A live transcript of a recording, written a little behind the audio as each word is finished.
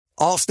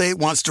Allstate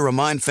wants to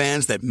remind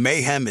fans that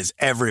mayhem is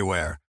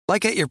everywhere,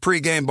 like at your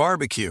pregame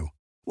barbecue.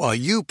 While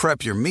you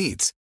prep your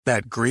meats,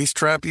 that grease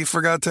trap you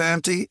forgot to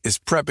empty is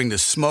prepping to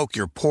smoke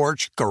your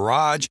porch,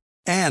 garage,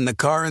 and the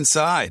car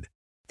inside.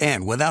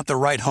 And without the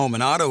right home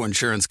and auto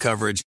insurance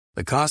coverage,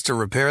 the cost to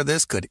repair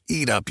this could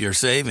eat up your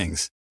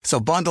savings. So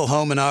bundle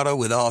home and auto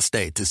with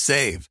Allstate to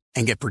save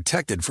and get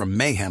protected from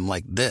mayhem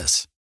like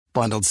this.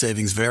 Bundled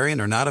savings vary and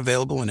are not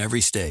available in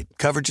every state.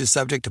 Coverage is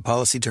subject to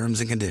policy terms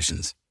and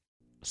conditions.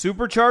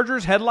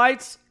 Superchargers,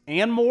 headlights,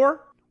 and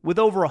more? With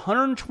over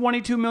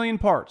 122 million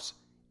parts,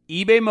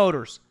 eBay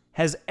Motors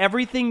has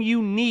everything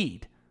you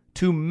need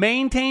to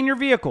maintain your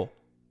vehicle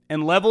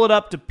and level it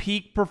up to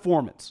peak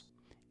performance.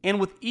 And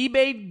with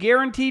eBay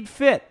Guaranteed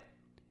Fit,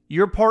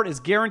 your part is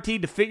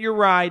guaranteed to fit your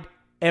ride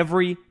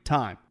every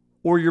time,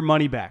 or your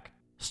money back.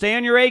 Stay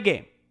on your A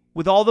game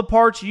with all the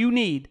parts you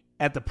need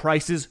at the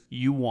prices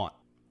you want.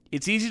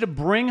 It's easy to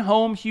bring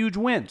home huge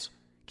wins.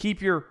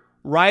 Keep your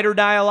ride or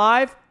die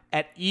alive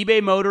at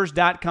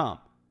ebaymotors.com.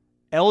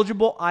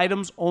 Eligible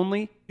items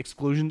only.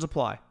 Exclusions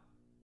apply.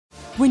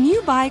 When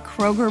you buy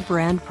Kroger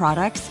brand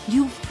products,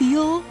 you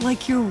feel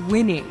like you're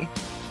winning.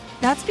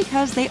 That's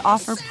because they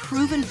offer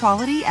proven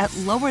quality at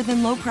lower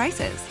than low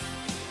prices.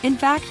 In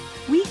fact,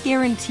 we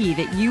guarantee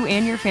that you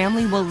and your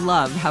family will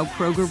love how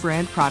Kroger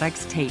brand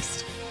products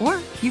taste, or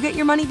you get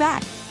your money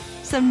back.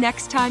 So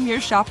next time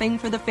you're shopping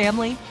for the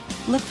family,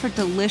 look for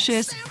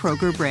delicious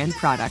Kroger brand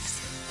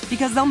products,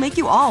 because they'll make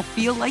you all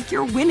feel like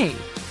you're winning.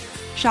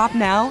 Shop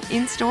now,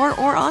 in-store,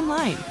 or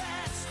online.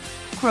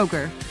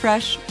 Kroger,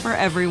 fresh for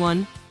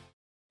everyone.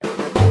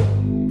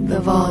 The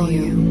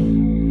volume.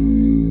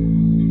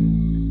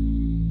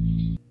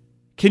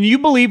 Can you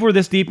believe we're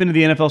this deep into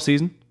the NFL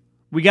season?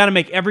 We got to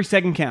make every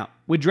second count.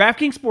 With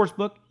DraftKings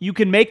Sportsbook, you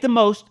can make the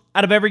most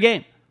out of every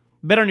game.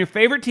 Bet on your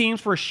favorite teams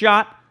for a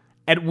shot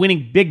at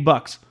winning big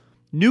bucks.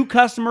 New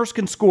customers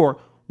can score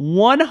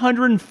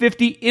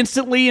 $150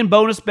 instantly in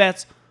bonus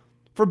bets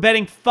for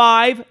betting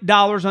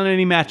 $5 on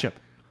any matchup.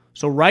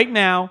 So right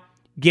now,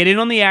 get in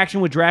on the action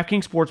with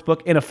DraftKings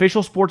Sportsbook, an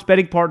official sports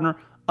betting partner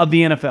of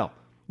the NFL.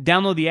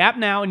 Download the app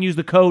now and use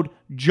the code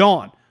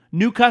JOHN.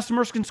 New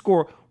customers can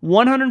score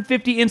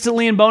 $150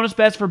 instantly in bonus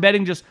bets for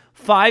betting just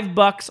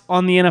 $5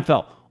 on the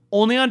NFL.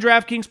 Only on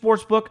DraftKings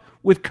Sportsbook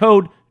with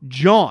code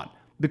JOHN.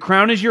 The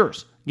crown is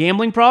yours.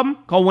 Gambling problem?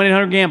 Call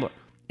 1-800-GAMBLER.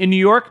 In New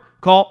York,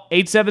 call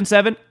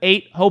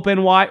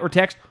 877-8-HOPE-NY or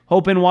text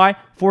HOPE-NY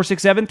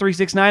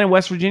 467-369. In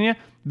West Virginia,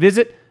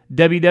 visit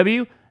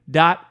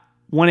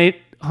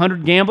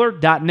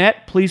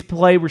www.1800gambler.net. Please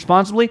play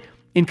responsibly.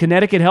 In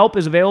Connecticut, help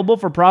is available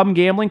for problem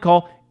gambling.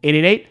 Call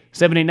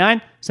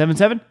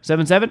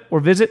 888-789-7777 or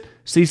visit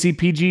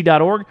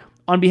ccpg.org.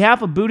 On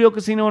behalf of Boot Hill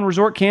Casino and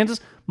Resort,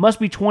 Kansas, must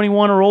be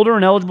 21 or older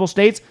in eligible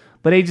states,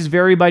 but ages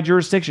vary by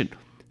jurisdiction.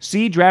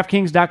 See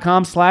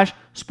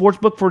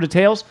DraftKings.com/sportsbook for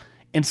details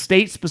and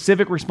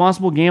state-specific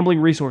responsible gambling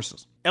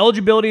resources.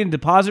 Eligibility and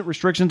deposit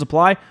restrictions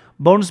apply.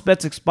 Bonus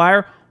bets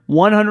expire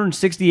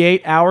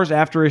 168 hours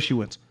after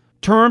issuance.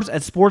 Terms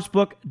at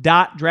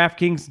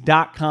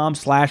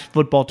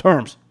sportsbook.draftkings.com/football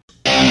terms.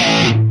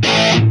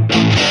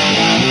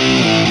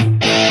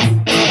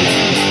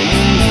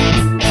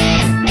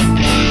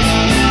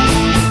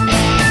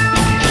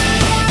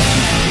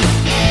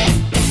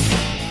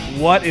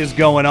 What is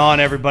going on,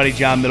 everybody?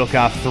 John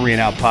Middlecoff, 3 and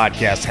Out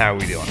Podcast. How are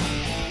we doing?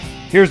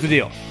 Here's the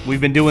deal.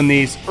 We've been doing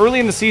these early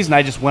in the season.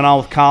 I just went on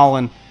with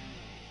Colin,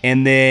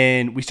 and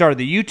then we started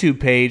the YouTube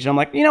page. And I'm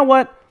like, you know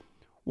what?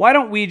 Why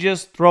don't we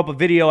just throw up a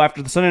video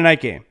after the Sunday night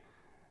game?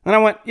 And I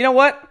went, you know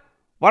what?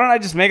 Why don't I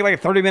just make it like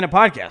a 30-minute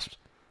podcast?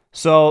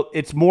 So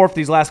it's morphed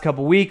these last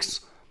couple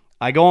weeks.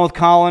 I go on with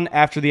Colin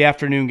after the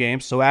afternoon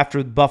game. So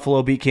after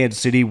Buffalo beat Kansas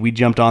City, we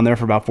jumped on there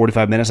for about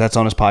 45 minutes. That's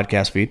on his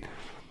podcast feed.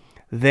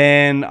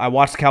 Then I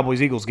watched the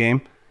Cowboys-Eagles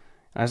game.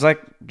 I was like,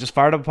 just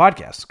fired up a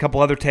podcast. A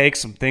couple other takes,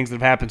 some things that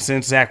have happened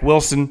since. Zack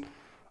Wilson,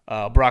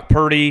 Brock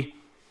Purdy,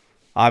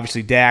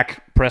 obviously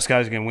Dak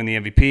Prescott is going to win the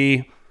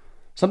MVP.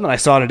 Something I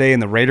saw today in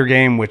the Raider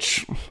game,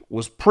 which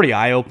was pretty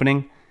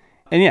eye-opening.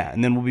 And yeah,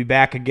 and then we'll be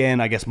back again.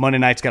 I guess Monday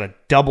night's got a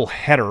double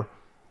header.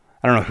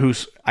 I don't know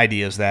whose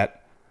idea is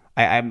that.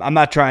 I'm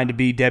not trying to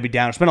be Debbie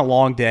Downer. It's been a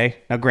long day.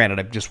 Now, granted,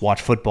 I've just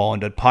watched football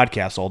and done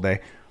podcasts all day.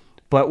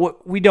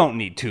 But we don't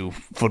need 2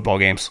 football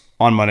games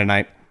on Monday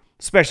night,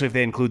 especially if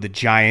they include the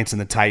Giants and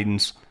the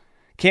Titans.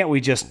 Can't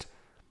we just...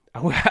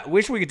 I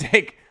wish we could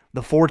take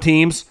the 4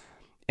 teams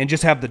and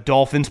just have the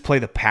Dolphins play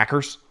the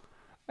Packers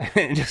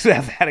and just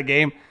have that a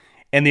game.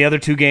 And the other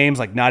 2 games,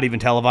 like not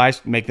even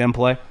televised, make them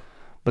play.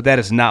 But that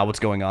is not what's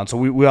going on. So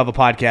we'll have a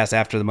podcast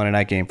after the Monday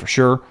night game for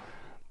sure.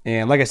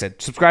 And like I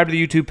said, subscribe to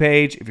the YouTube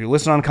page. If you're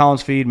listening on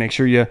Colin's feed, make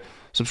sure you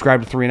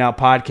subscribe to 3 and Out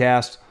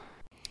Podcast.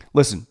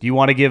 Listen, do you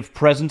want to give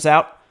presents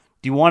out?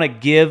 Do you want to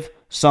give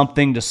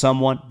something to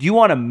someone? Do you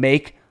want to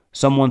make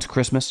someone's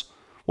Christmas?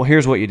 Well,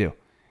 here's what you do.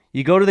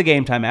 You go to the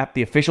Game Time app,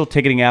 the official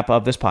ticketing app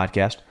of this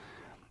podcast,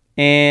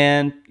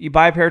 and you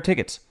buy a pair of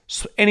tickets.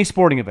 Any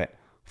sporting event,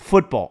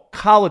 football,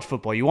 college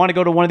football. You want to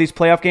go to one of these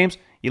playoff games?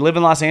 You live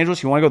in Los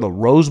Angeles, you want to go to the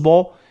Rose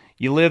Bowl?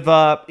 You live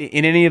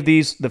in any of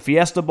these, the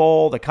Fiesta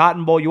Bowl, the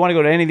Cotton Bowl, you want to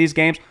go to any of these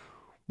games,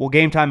 well,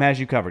 Game Time has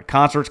you covered.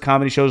 Concerts,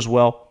 comedy shows as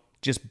well.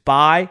 Just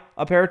buy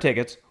a pair of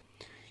tickets.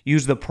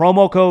 Use the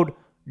promo code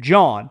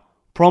JOHN,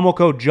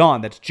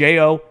 that's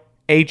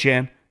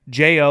JOHN,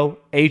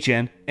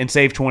 JOHN, and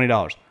save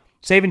 $20.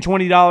 Saving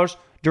 $20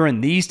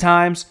 during these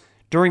times,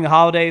 during the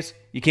holidays,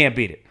 you can't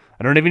beat it.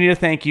 I don't even need to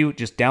thank you.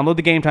 Just download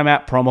the Game Time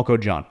app, promo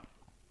code JOHN.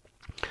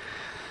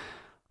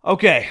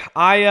 Okay,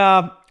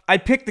 I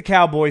picked the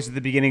Cowboys at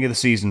the beginning of the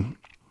season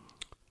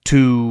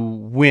to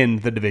win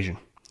the division.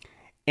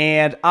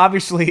 And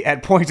obviously,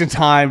 at points in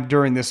time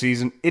during this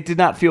season, it did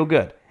not feel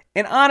good.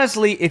 And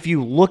honestly, if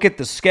you look at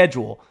the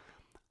schedule,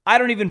 I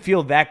don't even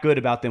feel that good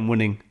about them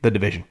winning the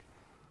division.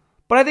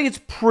 But I think it's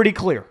pretty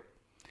clear.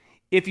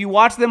 If you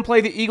watch them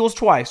play the Eagles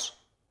twice,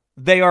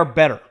 they are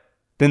better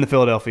than the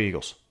Philadelphia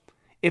Eagles.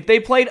 If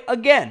they played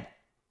again,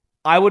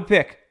 I would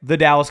pick the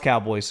Dallas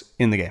Cowboys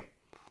in the game.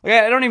 Like,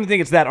 I don't even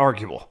think it's that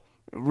arguable.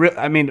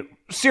 I mean,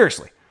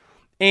 seriously.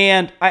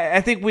 And I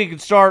think we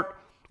could start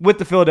with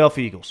the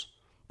Philadelphia Eagles.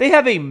 They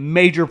have a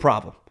major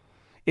problem.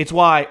 It's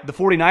why the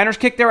 49ers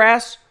kicked their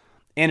ass,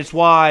 and it's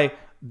why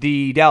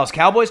the Dallas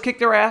Cowboys kicked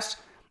their ass,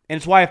 and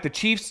it's why if the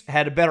Chiefs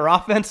had a better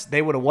offense,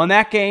 they would have won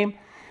that game.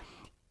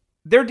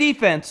 Their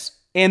defense,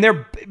 and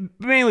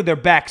mainly their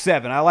back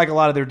seven, I like a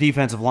lot of their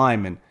defensive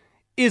linemen,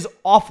 is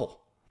awful.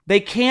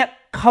 They can't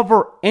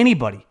cover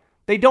anybody.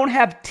 They don't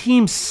have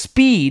team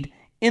speed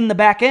in the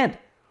back end.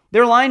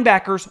 Their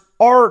linebackers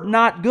are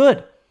not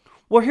good.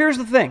 Well, here's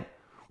the thing.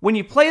 When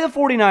you play the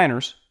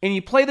 49ers and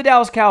you play the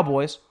Dallas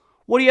Cowboys,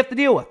 what do you have to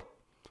deal with?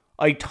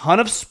 A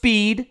ton of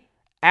speed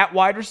at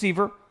wide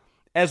receiver,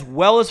 as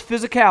well as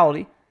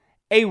physicality,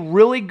 a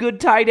really good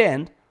tight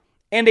end,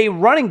 and a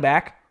running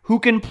back who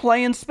can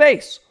play in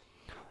space.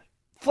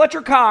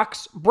 Fletcher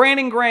Cox,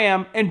 Brandon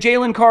Graham, and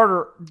Jalen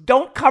Carter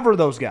don't cover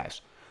those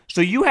guys. So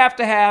you have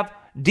to have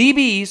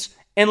DBs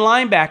and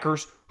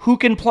linebackers who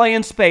can play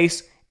in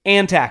space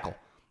and tackle.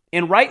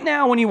 And right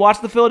now, when you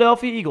watch the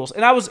Philadelphia Eagles,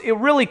 and it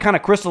really kind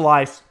of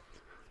crystallized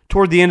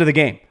toward the end of the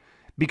game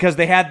because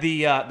they had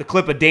the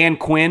clip of Dan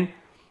Quinn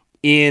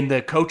in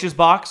the coach's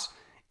box,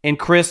 and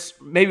Chris,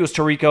 maybe it was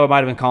Tirico, it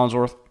might have been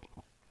Collinsworth,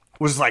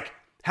 was like,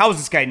 how is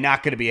this guy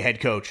not going to be a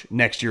head coach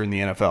next year in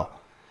the NFL?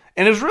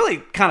 And it was really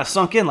kind of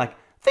sunk in, like,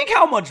 think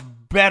how much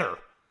better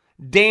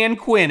Dan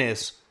Quinn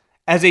is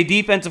as a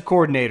defensive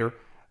coordinator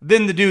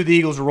than the dude the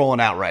Eagles are rolling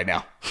out right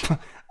now.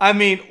 I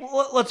mean,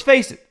 let's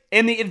face it.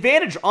 And the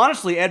advantage,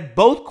 honestly, at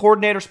both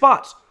coordinator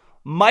spots.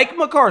 Mike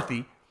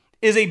McCarthy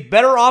is a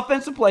better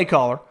offensive play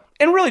caller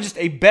and really just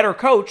a better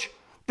coach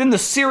than the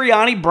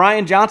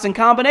Sirianni-Brian Johnson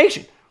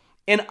combination.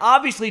 And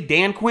obviously,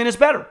 Dan Quinn is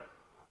better.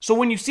 So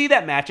when you see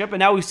that matchup, and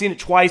now we've seen it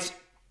twice,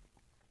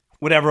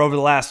 whatever, over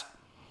the last,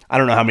 I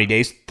don't know how many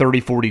days,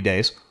 30, 40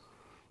 days,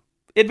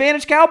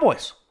 advantage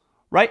Cowboys,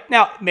 right?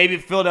 Now, maybe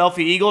if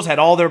Philadelphia Eagles had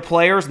all their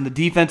players and the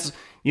defense,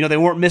 they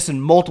weren't missing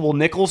multiple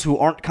nickels who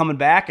aren't coming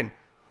back, and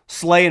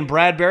Slay and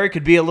Bradbury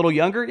could be a little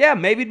younger, yeah,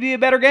 maybe it'd be a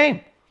better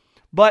game.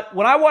 But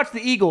when I watch the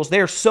Eagles,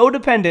 they are so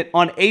dependent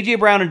on A.J.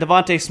 Brown and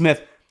Devontae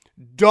Smith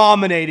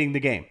dominating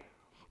the game.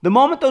 The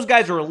moment those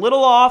guys are a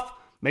little off,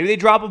 maybe they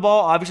drop a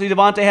ball, obviously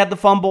Devontae had the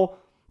fumble,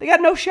 they got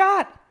no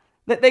shot.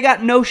 They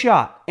got no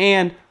shot.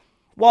 And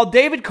while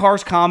David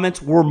Carr's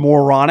comments were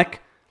moronic,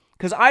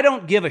 because I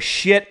don't give a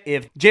shit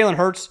if Jalen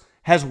Hurts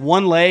has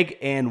one leg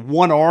and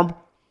one arm,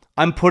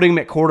 I'm putting him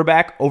at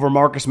quarterback over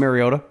Marcus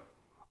Mariota.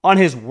 On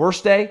his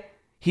worst day,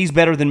 he's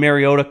better than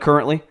Mariota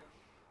currently.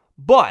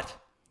 But,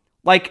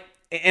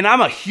 and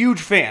I'm a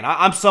huge fan.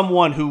 I'm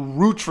someone who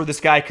roots for this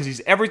guy because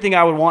he's everything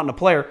I would want in a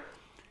player.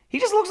 He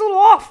just looks a little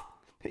off.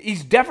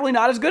 He's definitely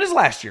not as good as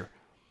last year.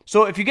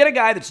 So if you get a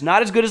guy that's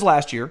not as good as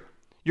last year,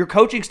 your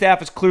coaching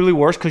staff is clearly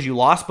worse because you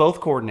lost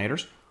both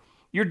coordinators.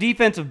 Your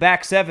defensive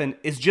back seven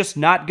is just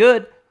not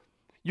good.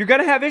 You're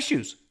going to have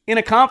issues in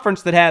a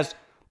conference that has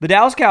the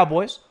Dallas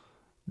Cowboys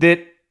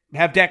that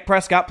have Dak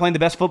Prescott playing the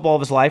best football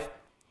of his life,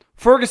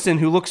 Ferguson,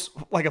 who looks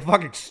like a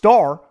fucking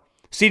star,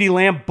 CeeDee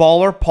Lamb,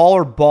 baller,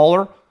 Pollard,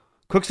 baller,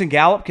 Cooks and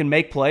Gallup can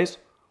make plays,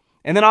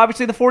 and then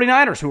obviously the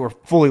 49ers, who are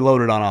fully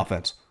loaded on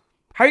offense.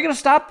 How are you going to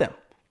stop them?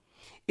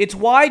 It's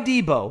why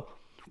Debo,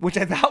 which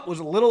I thought was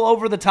a little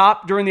over the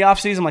top during the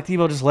offseason, like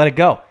Debo just let it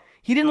go.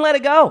 He didn't let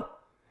it go.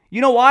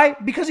 You know why?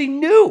 Because he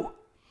knew.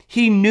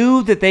 He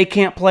knew that they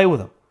can't play with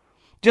him.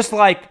 Just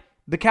like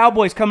the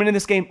Cowboys coming in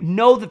this game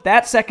know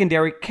that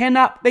secondary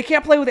they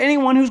can't play with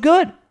anyone who's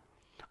good.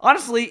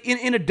 Honestly,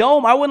 in a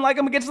dome, I wouldn't like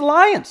them against the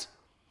Lions.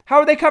 How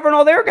are they covering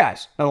all their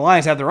guys? Now, the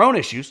Lions have their own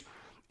issues.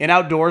 And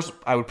outdoors,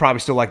 I would probably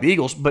still like the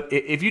Eagles. But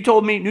if you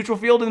told me neutral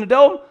field in the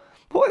dome,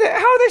 boy, how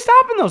are they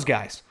stopping those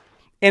guys?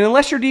 And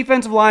unless your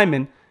defensive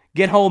linemen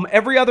get home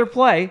every other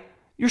play,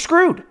 you're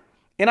screwed.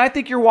 And I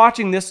think you're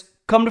watching this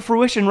come to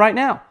fruition right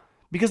now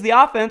because the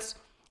offense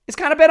has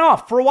kind of been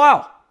off for a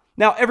while.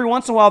 Now, every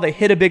once in a while, they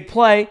hit a big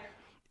play,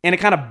 and it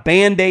kind of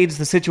band-aids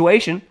the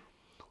situation.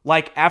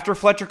 Like after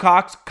Fletcher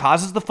Cox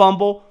causes the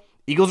fumble,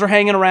 Eagles are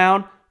hanging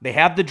around. They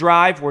have the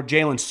drive where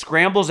Jalen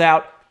scrambles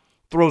out,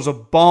 throws a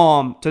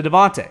bomb to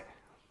Devontae.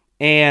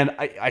 And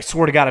I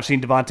swear to God, I've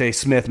seen Devontae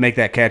Smith make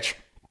that catch,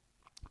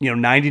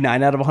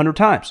 99 out of 100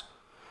 times.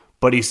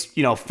 But he's,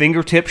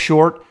 fingertip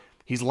short.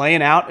 He's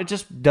laying out. It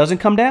just doesn't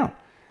come down.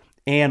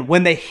 And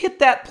when they hit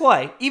that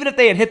play, even if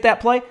they had hit that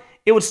play,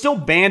 it would still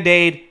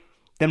Band-Aid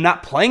them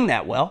not playing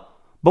that well.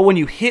 But when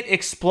you hit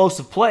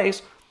explosive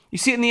plays, you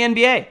see it in the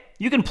NBA.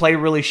 You can play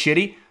really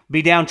shitty,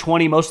 be down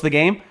 20 most of the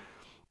game,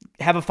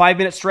 have a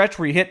 5-minute stretch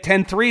where you hit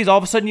 10 threes, all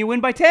of a sudden you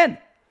win by 10.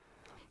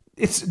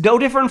 It's no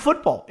different in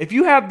football. If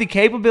you have the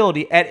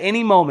capability at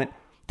any moment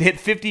to hit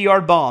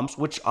 50-yard bombs,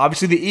 which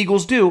obviously the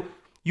Eagles do,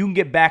 you can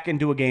get back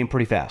into a game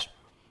pretty fast.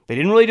 They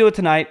didn't really do it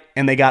tonight,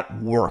 and they got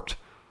worked.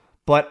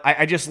 But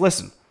I just,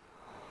 listen,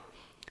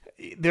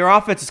 their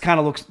offense has kind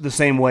of looked the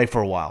same way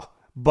for a while.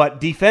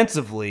 But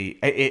defensively,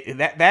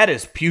 that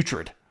is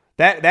putrid.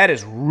 That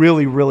is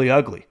really, really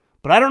ugly.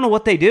 But I don't know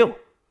what they do.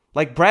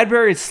 Like,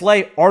 Bradbury and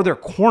Slay are their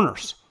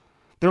corners.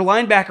 Their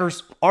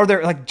linebackers are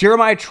there. Like,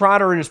 Jeremiah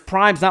Trotter in his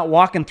prime's not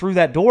walking through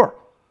that door.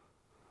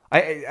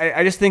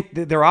 I just think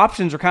that their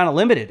options are kind of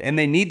limited, and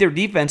they need their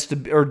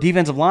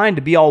defensive line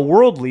to be all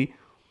worldly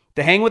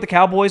to hang with the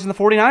Cowboys and the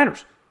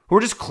 49ers, who are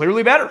just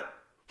clearly better.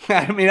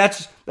 I mean,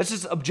 that's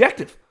just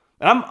objective.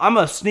 And I'm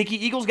a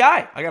sneaky Eagles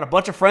guy. I got a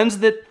bunch of friends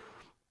that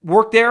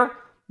work there,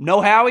 know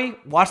Howie,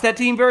 watch that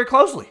team very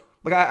closely.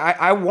 Like,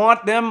 I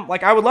want them,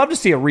 like, I would love to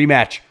see a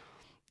rematch,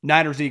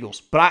 Niners-Eagles.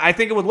 But I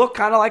think it would look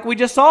kind of like we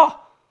just saw.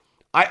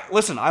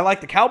 Listen, I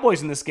like the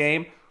Cowboys in this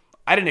game.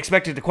 I didn't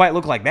expect it to quite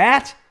look like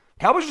that.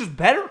 Cowboys are just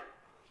better.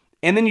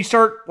 And then you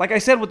start, like I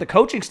said, with the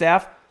coaching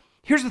staff.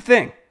 Here's the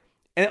thing.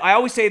 And I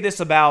always say this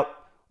about,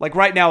 like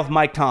right now with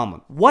Mike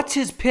Tomlin. What's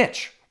his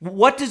pitch?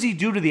 What does he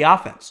do to the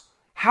offense?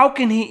 How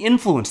can he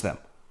influence them?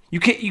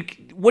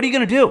 What are you going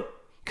to do? You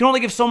can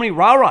only give so many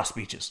rah-rah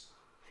speeches.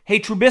 Hey,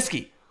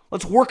 Trubisky,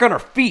 let's work on our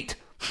feet.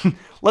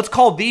 Let's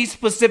call these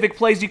specific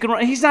plays you can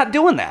run. He's not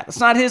doing that. It's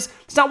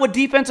not what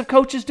defensive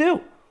coaches do.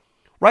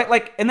 Right?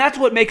 Like, and that's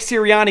what makes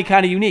Sirianni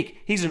kind of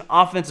unique. He's an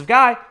offensive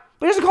guy,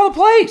 but he doesn't call the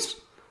plays.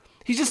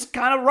 He's just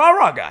kind of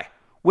rah-rah guy,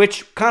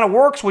 which kind of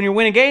works when you're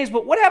winning games,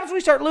 but what happens when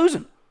you start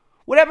losing?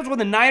 What happens when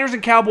the Niners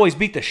and Cowboys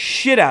beat the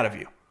shit out of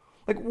you?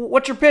 Like,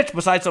 what's your pitch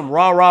besides some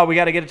rah-rah, we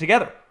got to get it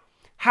together?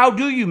 How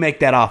do you make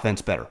that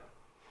offense better?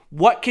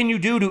 What can you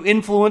do to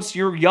influence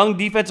your young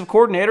defensive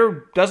coordinator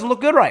who doesn't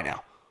look good right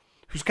now,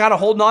 who's kind of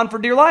holding on for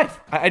dear life?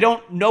 I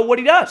don't know what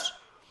he does.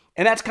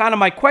 And that's kind of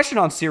my question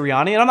on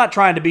Sirianni. And I'm not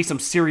trying to be some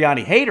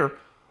Sirianni hater,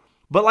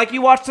 but like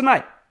you watched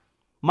tonight,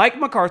 Mike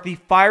McCarthy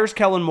fires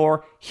Kellen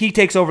Moore. He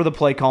takes over the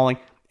play calling,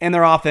 and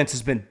their offense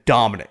has been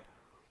dominant.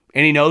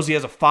 And he knows he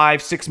has a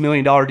 $5-6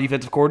 million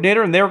defensive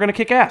coordinator, and they're going to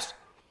kick ass.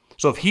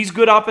 So if he's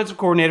good offensive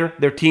coordinator,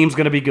 their team's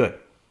going to be good.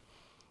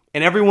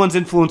 And everyone's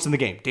influencing the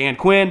game. Dan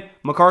Quinn,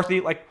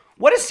 McCarthy, like,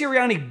 what is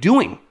Sirianni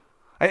doing?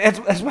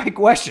 That's my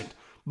question.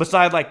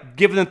 Besides, like,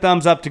 giving the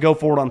thumbs up to go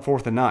forward on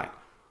 4th and 9.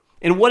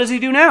 And what does he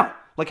do now?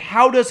 Like,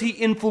 how does he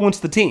influence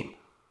the team?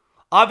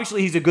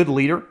 Obviously, he's a good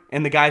leader,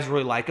 and the guys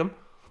really like him.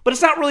 But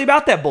it's not really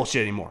about that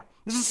bullshit anymore.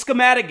 This is a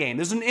schematic game.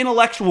 This is an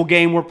intellectual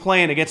game we're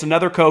playing against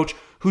another coach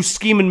who's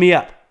scheming me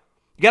up.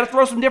 You got to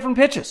throw some different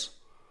pitches,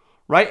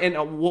 right?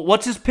 And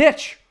what's his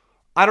pitch?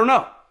 I don't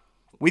know.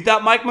 We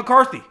thought Mike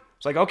McCarthy.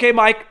 It's like, okay,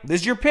 Mike,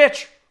 this is your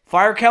pitch.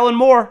 Fire Kellen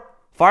Moore.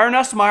 Fire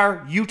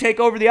Nussmeier. You take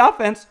over the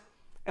offense.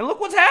 And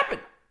look what's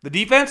happened. The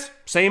defense,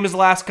 same as the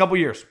last couple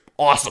years.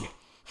 Awesome.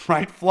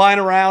 Right? Flying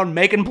around,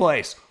 making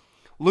plays.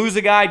 Lose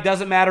a guy,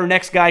 doesn't matter.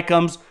 Next guy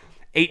comes,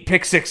 8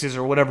 pick sixes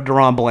or whatever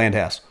Deron Bland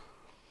has.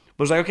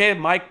 But it's like, okay,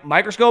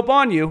 microscope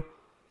on you.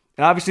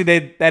 And obviously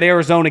that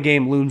Arizona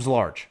game looms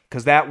large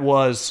because that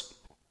was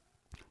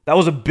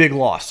a big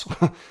loss.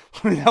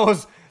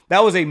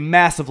 that was a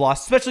massive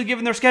loss, especially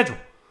given their schedule.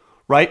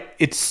 Right?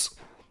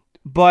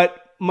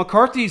 But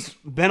McCarthy's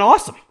been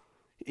awesome.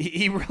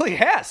 He really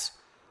has.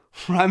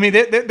 I mean,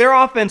 their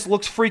offense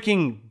looks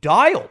freaking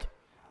dialed.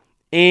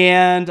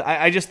 And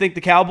I just think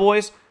the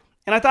Cowboys,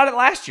 and I thought it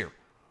last year,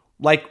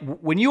 like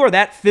when you are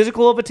that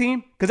physical of a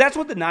team, because that's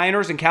what the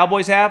Niners and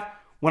Cowboys have,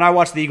 when I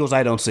watch the Eagles,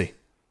 I don't see.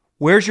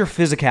 Where's your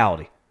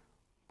physicality?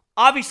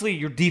 Obviously,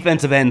 your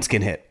defensive ends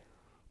can hit.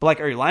 But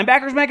like, are your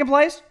linebackers making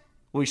plays?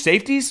 Will your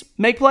safeties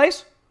make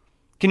plays?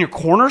 Can your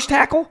corners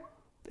tackle?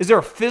 Is there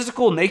a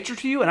physical nature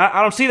to you? And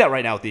I don't see that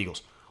right now with the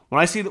Eagles. When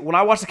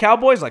I watch the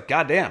Cowboys, like,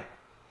 goddamn.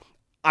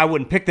 I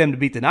wouldn't pick them to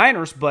beat the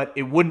Niners, but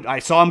it wouldn't. I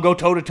saw them go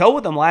toe-to-toe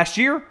with them last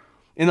year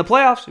in the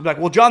playoffs. You'd be like,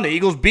 well, John, the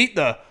Eagles beat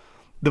the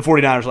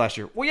 49ers last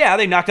year. Well, yeah,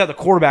 they knocked out the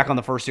quarterback on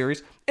the first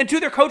series. And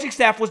two, their coaching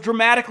staff was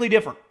dramatically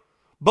different.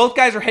 Both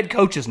guys are head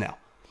coaches now.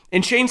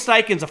 And Shane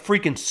Steichen's a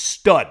freaking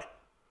stud.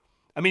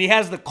 I mean, he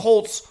has the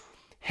Colts,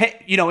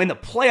 in the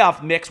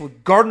playoff mix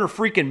with Gardner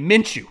freaking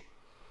Minshew.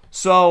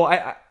 So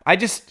I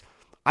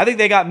think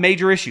they got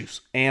major issues.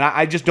 And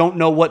I just don't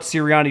know what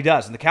Sirianni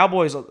does. And the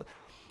Cowboys,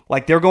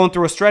 like, they're going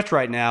through a stretch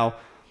right now.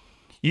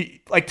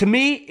 To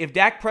me, if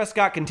Dak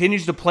Prescott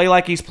continues to play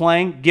like he's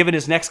playing, given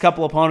his next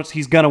couple opponents,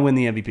 he's going to win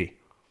the MVP.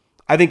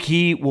 I think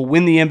he will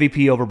win the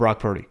MVP over Brock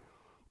Purdy.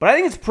 But I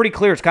think it's pretty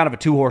clear it's kind of a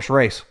two-horse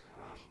race.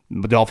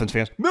 The Dolphins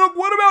fans, Milk,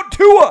 what about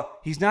Tua?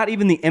 He's not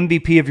even the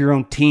MVP of your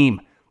own team.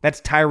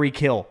 That's Tyreek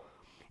Hill.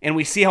 And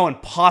we see how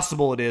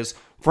impossible it is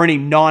for any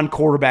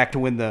non-quarterback to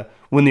win the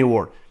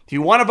award. If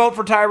you want to vote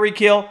for Tyreek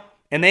Hill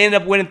and they end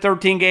up winning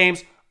 13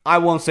 games, I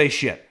won't say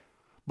shit.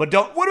 But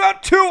what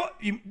about Tua?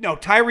 No,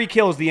 Tyreek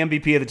Hill is the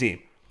MVP of the team.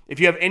 If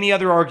you have any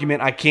other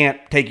argument, I can't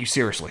take you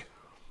seriously.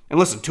 And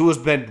listen, Tua's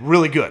been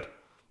really good.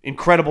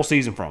 Incredible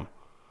season from him.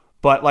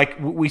 But like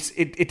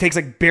it takes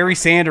like Barry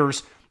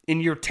Sanders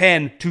in year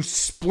 10 to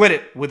split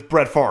it with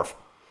Brett Favre.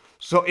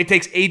 So it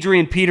takes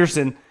Adrian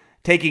Peterson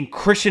taking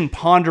Christian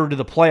Ponder to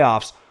the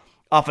playoffs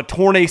off a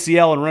torn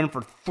ACL and running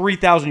for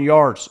 3,000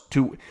 yards.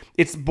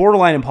 It's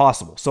borderline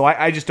impossible. So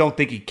I just don't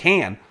think he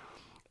can.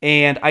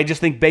 And I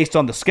just think based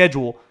on the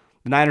schedule,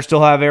 the Niners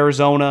still have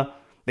Arizona.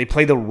 They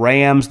play the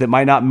Rams. That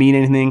might not mean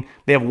anything.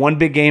 They have one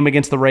big game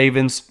against the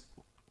Ravens.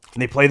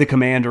 And they play the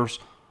Commanders.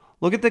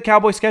 Look at the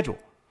Cowboys schedule,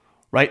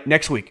 right?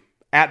 Next week,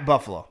 at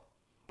Buffalo.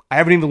 I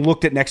haven't even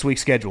looked at next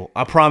week's schedule.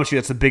 I promise you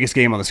that's the biggest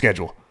game on the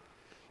schedule.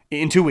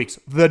 In 2 weeks,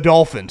 the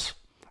Dolphins.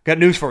 Got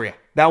news for you.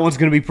 That one's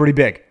going to be pretty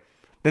big.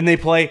 Then they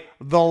play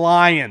the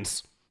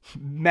Lions.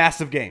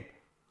 Massive game.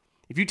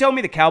 If you tell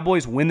me the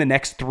Cowboys win the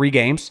next 3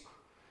 games,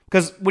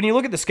 because when you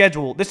look at the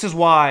schedule, this is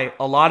why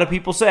a lot of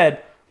people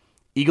said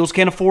Eagles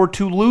can't afford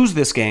to lose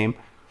this game.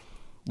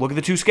 Look at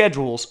the 2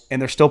 schedules,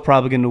 and they're still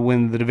probably going to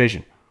win the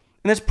division.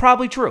 And that's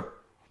probably true.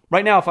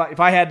 Right now, if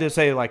I had to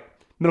say, like,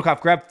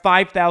 Middlecoff, grab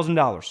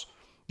 $5,000,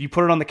 do you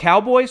put it on the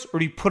Cowboys or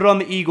do you put it on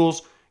the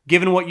Eagles,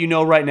 given what you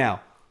know right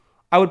now?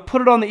 I would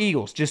put it on the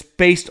Eagles, just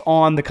based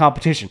on the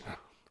competition.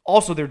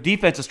 Also, their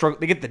defense is struggling.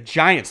 They get the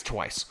Giants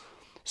twice.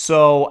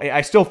 So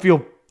I still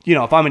feel,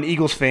 if I'm an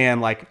Eagles fan,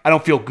 like, I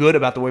don't feel good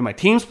about the way my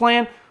team's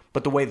playing,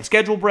 but the way the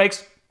schedule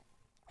breaks,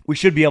 we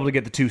should be able to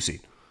get the 2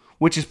 seed,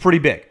 which is pretty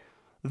big.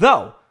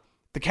 Though,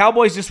 the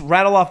Cowboys just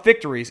rattle off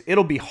victories.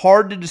 It'll be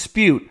hard to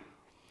dispute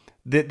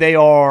that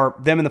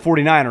them and the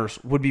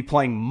 49ers would be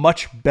playing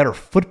much better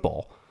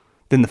football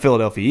than the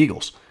Philadelphia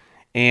Eagles.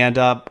 And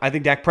I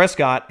think Dak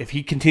Prescott, if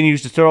he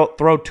continues to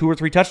throw 2 or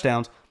 3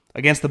 touchdowns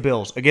against the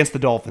Bills, against the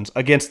Dolphins,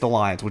 against the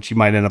Lions, which he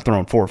might end up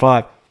throwing 4 or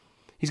 5,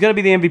 he's going to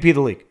be the MVP of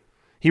the league.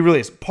 He really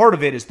is. Part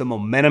of it is the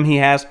momentum he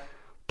has.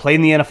 Played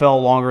in the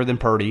NFL longer than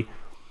Purdy.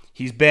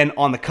 He's been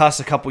on the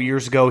cusp a couple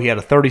years ago. He had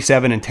a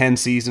 37-10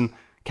 season.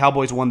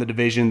 Cowboys won the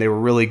division. They were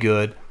really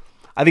good.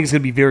 I think it's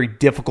going to be very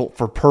difficult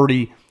for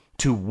Purdy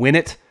to win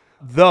it,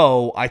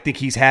 though I think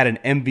he's had an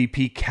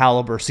MVP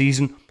caliber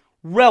season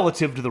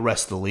relative to the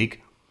rest of the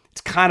league. It's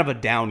kind of a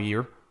down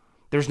year.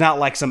 There's not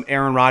like some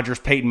Aaron Rodgers,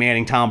 Peyton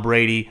Manning, Tom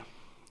Brady,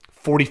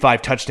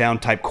 45 touchdown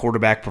type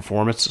quarterback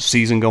performance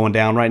season going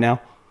down right now.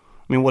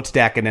 I mean, what's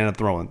Dak going to end up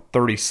throwing?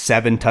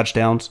 37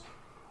 touchdowns,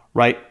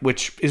 right?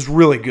 Which is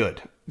really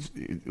good,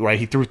 right?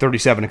 He threw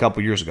 37 a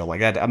couple years ago.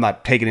 Like, I'm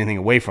not taking anything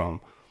away from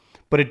him,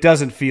 but it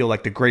doesn't feel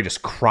like the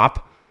greatest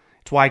crop.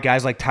 It's why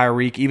guys like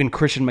Tyreek, even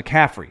Christian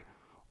McCaffrey,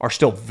 are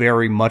still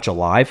very much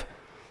alive.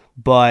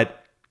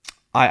 But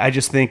I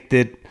just think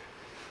that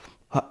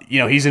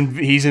he's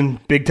in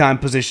big time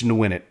position to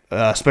win it,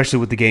 especially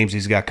with the games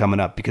he's got coming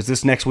up. Because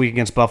this next week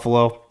against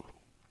Buffalo,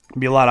 there'll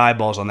be a lot of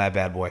eyeballs on that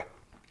bad boy.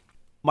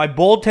 My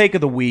bold take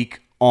of the week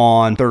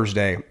on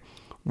Thursday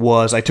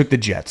was I took the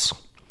Jets,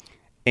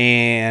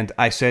 and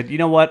I said, you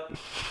know what,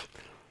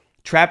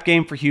 trap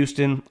game for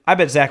Houston. I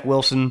bet Zack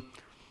Wilson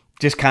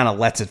just kind of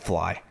lets it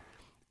fly.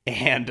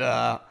 And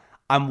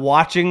I'm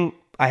watching.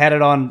 I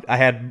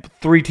had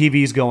 3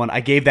 TVs going.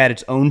 I gave that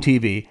its own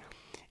TV.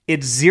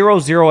 It's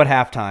 0-0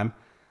 at halftime.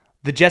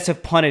 The Jets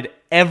have punted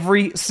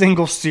every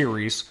single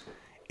series.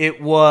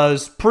 It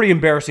was pretty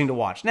embarrassing to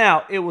watch.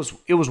 Now, it was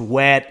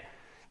wet,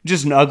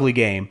 just an ugly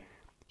game.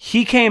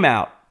 He came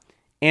out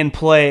and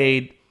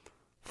played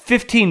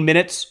 15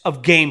 minutes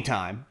of game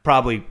time,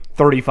 probably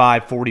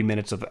 35, 40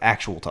 minutes of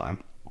actual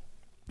time.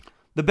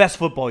 The best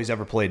football he's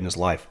ever played in his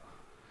life.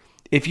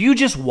 If you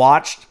just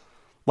watched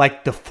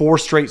like the 4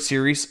 straight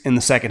series in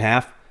the second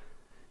half,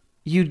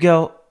 you'd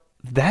go,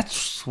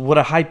 that's what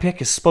a high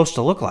pick is supposed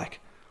to look like.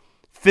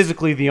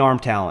 Physically, the arm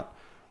talent,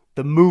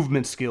 the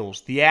movement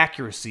skills, the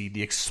accuracy,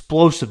 the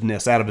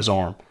explosiveness out of his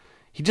arm.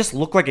 He just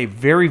looked like a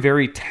very,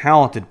 very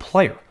talented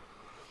player.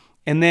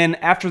 And then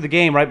after the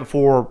game, right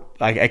before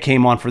I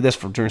came on for this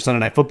during Sunday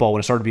Night Football, when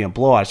it started being a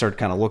blowout, I started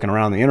kind of looking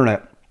around the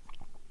internet.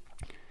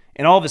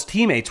 And all of his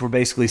teammates were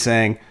basically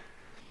saying,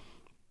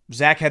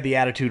 Zach had the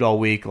attitude all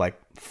week, like,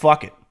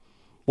 fuck it.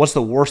 What's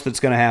the worst that's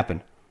going to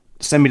happen?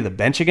 Send me to the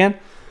bench again?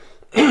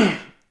 And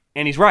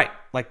he's right.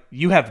 Like,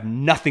 you have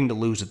nothing to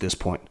lose at this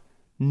point.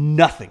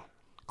 Nothing.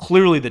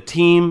 Clearly the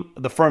team,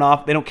 the front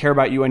office, they don't care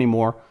about you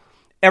anymore.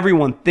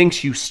 Everyone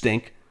thinks you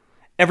stink.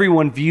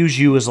 Everyone views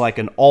you as like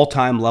an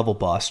all-time level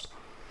bust.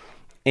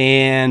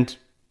 And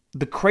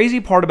the crazy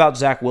part about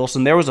Zack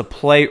Wilson, there was a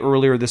play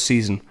earlier this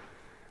season.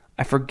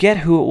 I forget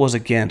who it was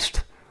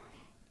against.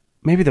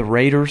 Maybe the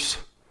Raiders.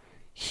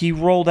 He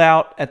rolled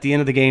out at the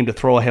end of the game to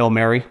throw a Hail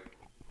Mary.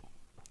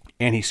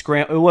 And he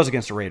scrambled. It was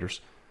against the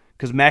Raiders.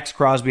 Because Max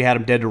Crosby had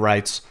him dead to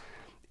rights.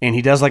 And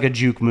he does like a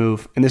juke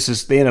move. And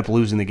they end up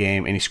losing the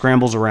game. And he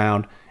scrambles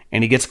around.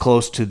 And he gets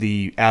close to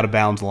the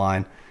out-of-bounds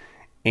line.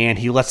 and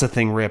he lets the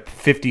thing rip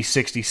 50,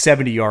 60,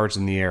 70 yards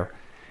in the air.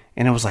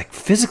 And it was like,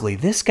 physically,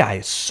 this guy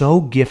is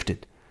so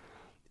gifted.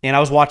 And I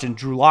was watching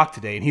Drew Lock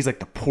today, and he's like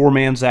the poor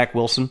man Zack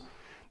Wilson.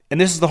 And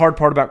this is the hard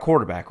part about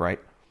quarterback, right?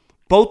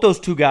 Both those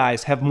two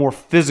guys have more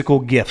physical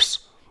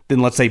gifts than,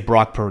 let's say,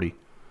 Brock Purdy.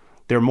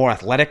 They're more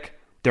athletic.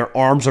 Their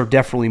arms are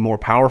definitely more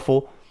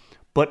powerful.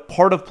 But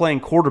part of playing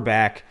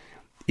quarterback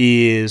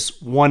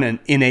is, one, an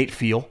innate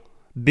feel,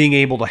 being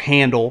able to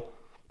handle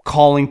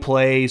calling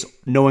plays,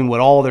 knowing what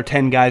all their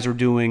 10 guys are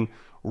doing,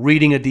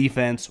 reading a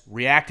defense,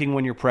 reacting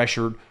when you're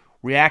pressured,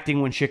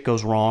 reacting when shit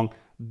goes wrong,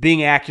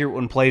 being accurate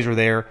when plays are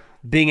there,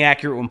 being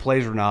accurate when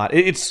plays are not.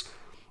 It's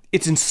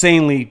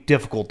insanely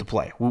difficult to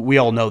play. We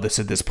all know this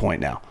at this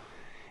point now.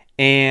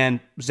 And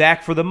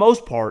Zach, for the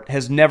most part,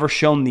 has never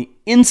shown the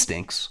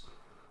instincts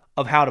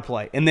of how to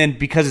play. And then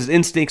because his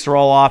instincts are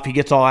all off, he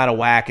gets all out of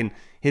whack, and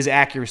his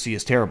accuracy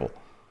is terrible.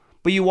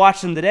 But you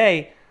watch him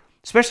today,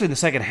 especially in the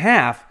second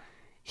half,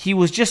 he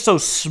was just so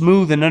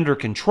smooth and under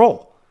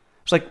control.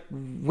 It's like,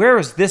 where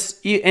is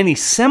this, any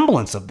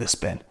semblance of this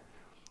been?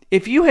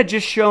 If you had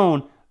just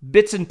shown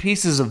bits and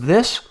pieces of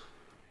this,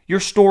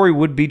 your story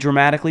would be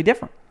dramatically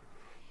different.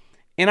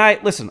 And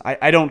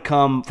I don't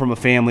come from a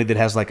family that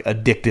has like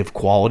addictive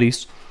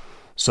qualities.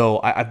 So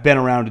I've been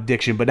around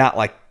addiction, but not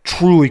like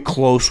truly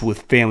close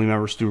with family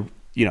members through,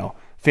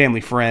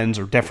 family friends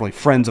or definitely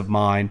friends of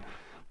mine.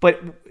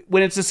 But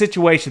when it's a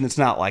situation that's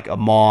not like a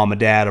mom, a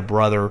dad, a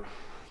brother,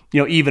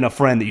 even a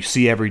friend that you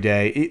see every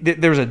day,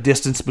 there's a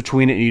distance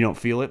between it and you don't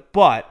feel it.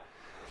 But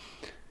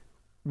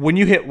when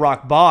you hit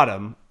rock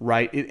bottom,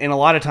 right, and a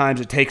lot of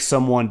times it takes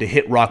someone to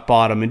hit rock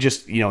bottom, and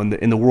just,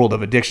 in the world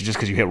of addiction, just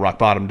because you hit rock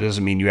bottom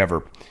doesn't mean you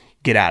ever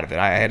get out of it.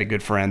 I had a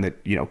good friend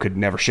that, could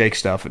never shake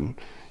stuff, and,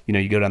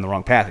 you go down the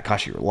wrong path, it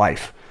costs you your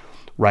life,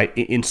 right?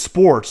 In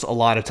sports, a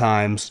lot of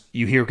times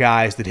you hear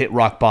guys that hit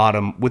rock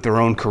bottom with their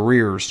own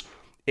careers.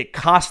 It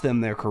costs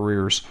them their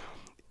careers,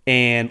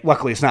 and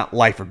luckily it's not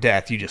life or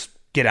death. You just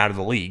get out of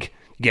the league,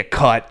 you get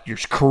cut, your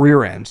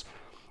career ends.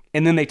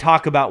 And then they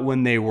talk about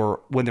when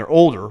they're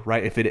older,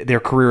 right? If their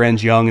career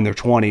ends young in their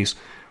 20s,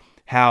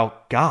 how,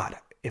 God,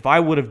 if I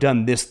would have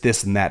done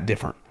this, and that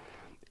different.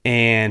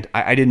 And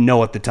I didn't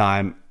know at the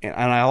time, and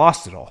I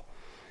lost it all.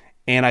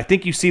 And I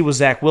think you see with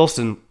Zack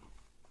Wilson,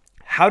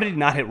 how did he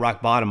not hit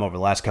rock bottom over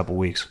the last couple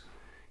weeks?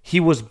 He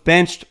was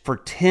benched for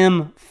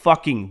Tim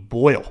fucking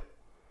Boyle.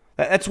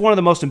 That's one of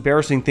the most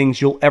embarrassing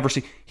things you'll ever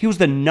see. He was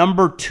the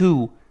number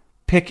 2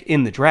 pick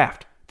in the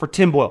draft for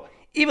Tim Boyle.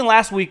 Even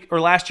last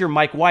year,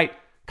 Mike White,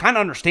 kind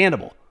of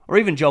understandable. Or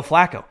even Joe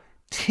Flacco.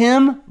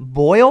 Tim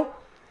Boyle?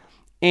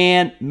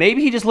 And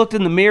maybe he just looked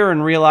in the mirror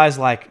and realized,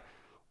 like,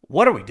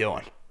 what are we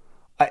doing?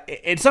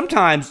 And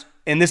sometimes,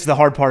 and this is the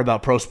hard part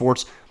about pro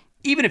sports,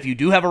 even if you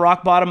do have a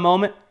rock bottom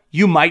moment,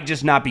 you might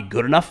just not be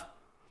good enough.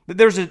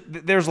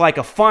 There's like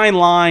a fine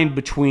line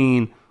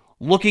between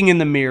looking in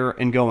the mirror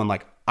and going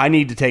like, I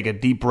need to take a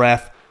deep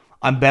breath.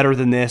 I'm better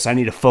than this. I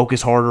need to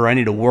focus harder. I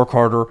need to work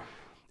harder.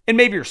 And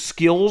maybe your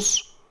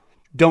skills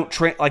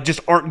just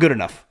aren't good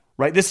enough,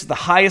 right? This is the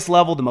highest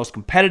level, the most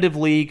competitive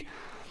league.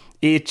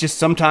 It just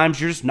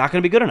sometimes you're just not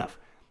going to be good enough.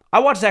 I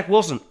watch Zack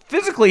Wilson.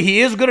 Physically, he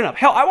is good enough.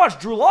 Hell, I watch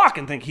Drew Lock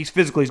and think he's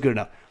physically good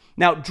enough.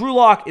 Now, Drew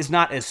Lock is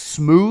not as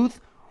smooth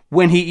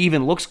when he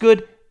even looks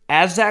good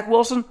as Zack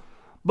Wilson,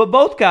 but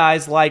both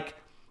guys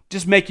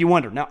just make you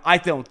wonder. Now, I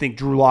don't think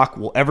Drew Lock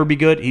will ever be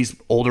good. He's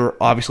older,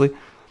 obviously.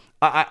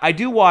 I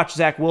do watch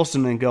Zack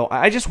Wilson and go,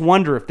 I just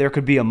wonder if there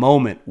could be a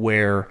moment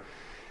where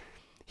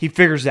he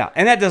figures it out.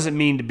 And that doesn't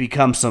mean to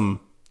become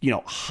some,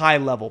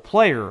 high-level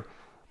player,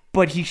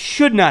 but he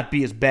should not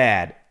be as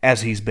bad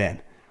as he's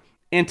been.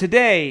 And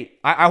today,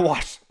 I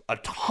watched a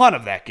ton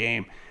of that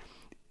game.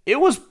 It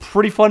was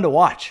pretty fun to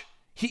watch.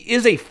 He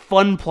is a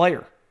fun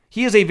player.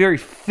 He is a very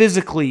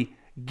physically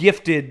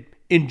gifted,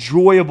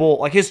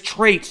 enjoyable, his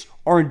traits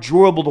are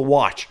enjoyable to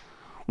watch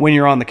when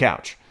you're on the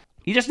couch.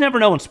 You just never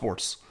know in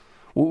sports.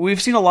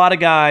 We've seen a lot of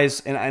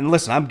guys, and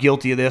listen, I'm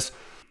guilty of this.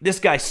 This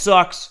guy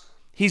sucks.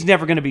 He's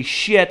never going to be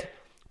shit.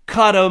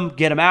 Cut him,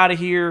 get him out of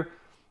here,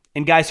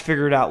 and guys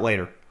figure it out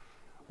later,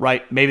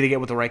 right? Maybe they get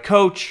with the right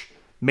coach.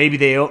 Maybe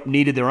they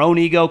needed their own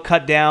ego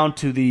cut down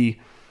to the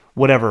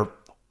whatever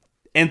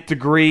nth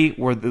degree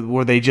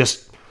where they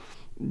just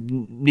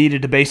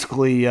needed to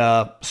basically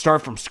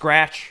start from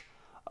scratch.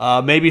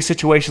 Maybe a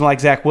situation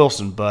like Zack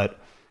Wilson, but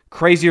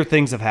crazier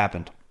things have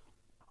happened.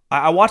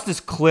 I watched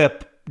this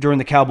clip during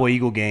the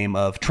Cowboy-Eagle game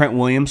of Trent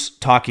Williams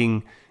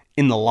talking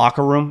in the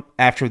locker room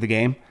after the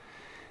game,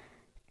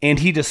 and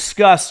he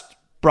discussed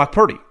Brock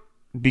Purdy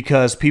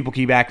because people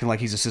keep acting like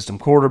he's a system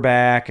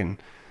quarterback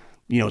and,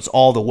 it's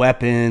all the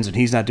weapons and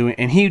he's not doing,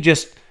 and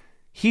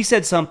he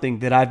said something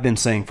that I've been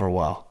saying for a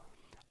while.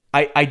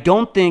 I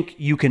don't think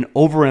you can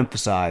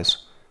overemphasize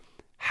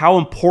how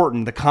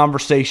important the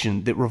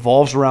conversation that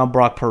revolves around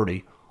Brock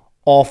Purdy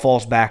all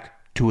falls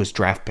back to his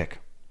draft pick.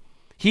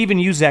 He even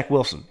used Zack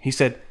Wilson. He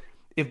said,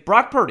 if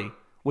Brock Purdy,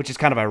 which is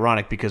kind of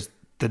ironic because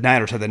the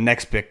Niners had the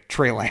next pick,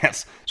 Trey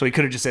Lance, so he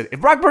could have just said, if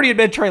Brock Purdy had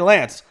been Trey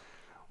Lance,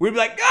 we'd be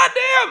like, God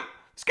damn,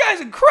 this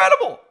guy's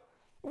incredible.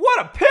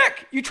 What a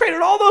pick! You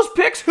traded all those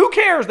picks. Who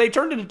cares? They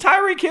turned into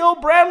Tyreek Hill,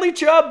 Bradley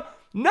Chubb.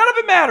 None of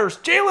it matters.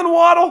 Jalen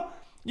Waddle.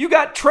 You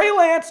got Trey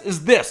Lance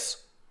is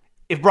this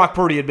if Brock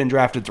Purdy had been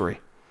drafted 3.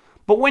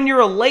 But when you're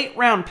a late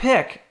round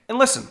pick, and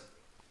listen,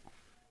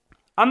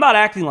 I'm not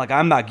acting like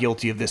I'm not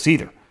guilty of this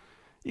either.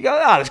 You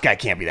go, this guy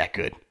can't be that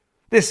good.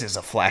 This is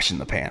a flash in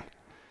the pan.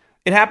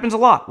 It happens a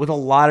lot with a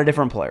lot of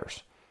different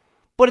players.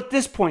 But at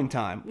this point in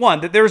time,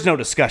 one, that there's no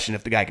discussion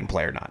if the guy can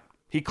play or not.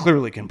 He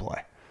clearly can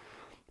play,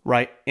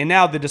 right? And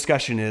now the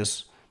discussion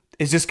is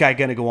this guy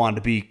going to go on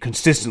to be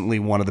consistently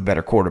one of the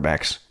better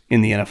quarterbacks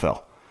in the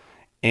NFL?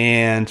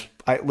 And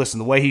listen,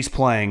 the way he's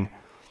playing,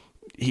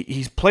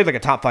 he's played like a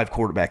top 5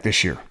 quarterback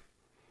this year.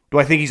 Do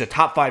I think he's a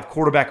top 5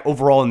 quarterback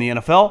overall in the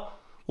NFL?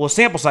 Well, his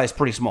sample size is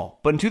pretty small.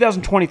 But in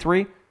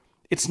 2023,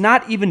 it's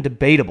not even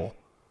debatable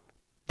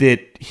that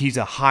he's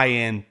a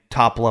high-end,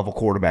 top-level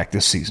quarterback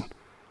this season.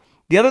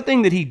 The other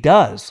thing that he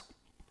does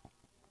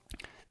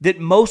that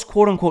most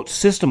quote-unquote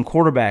system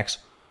quarterbacks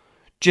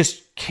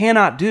just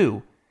cannot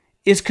do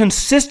is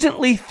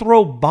consistently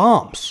throw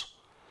bombs.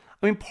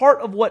 I mean,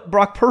 part of what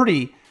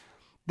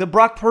the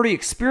Brock Purdy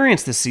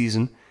experience this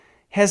season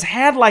has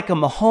had like a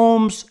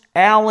Mahomes,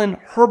 Allen,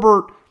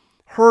 Herbert,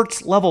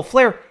 Hurts level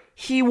flair.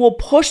 He will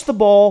push the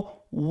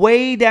ball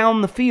way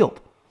down the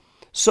field.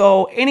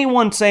 So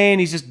anyone saying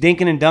he's just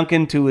dinking and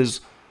dunking to his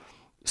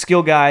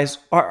skill guys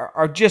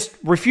are just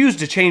refuse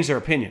to change their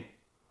opinion.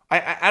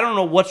 I don't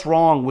know what's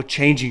wrong with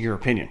changing your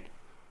opinion.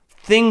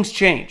 Things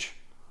change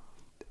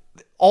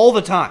all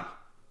the time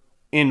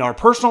in our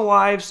personal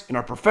lives, in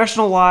our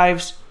professional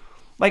lives.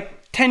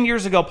 Like 10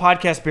 years ago,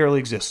 podcasts barely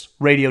exist.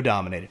 Radio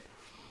dominated.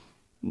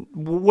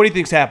 What do you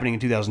think's happening in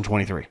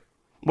 2023?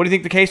 What do you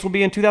think the case will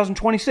be in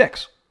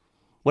 2026?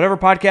 Whatever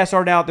podcasts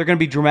are now, they're going to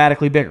be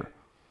dramatically bigger.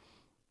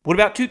 What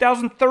about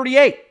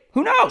 2038?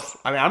 Who knows?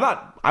 I mean,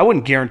 I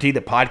wouldn't guarantee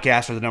that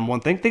podcasts are the number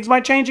one thing. Things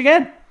might change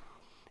again.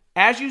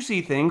 As you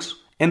see things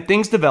and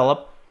things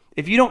develop,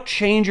 if you don't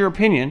change your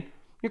opinion,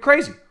 you're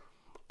crazy.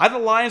 I thought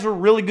the Lions were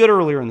really good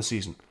earlier in the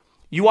season.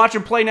 You watch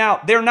them play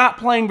now, they're not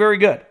playing very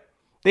good.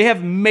 They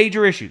have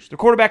major issues. Their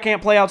quarterback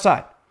can't play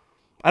outside.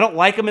 I don't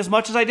like them as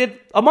much as I did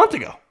a month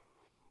ago.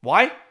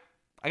 Why?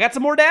 I got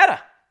some more data.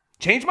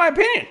 Changed my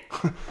opinion.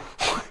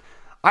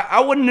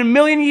 I wouldn't in a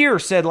million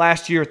years said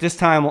last year at this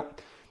time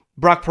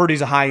Brock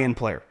Purdy's a high-end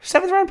player.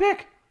 7th round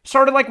pick.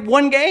 Started like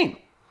one game.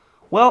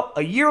 Well,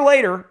 a year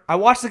later, I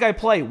watched the guy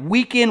play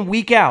week in,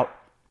 week out.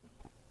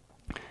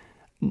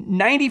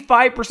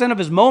 95% of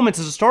his moments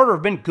as a starter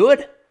have been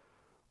good.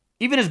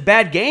 Even his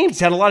bad games, he's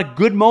had a lot of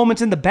good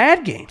moments in the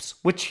bad games,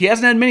 which he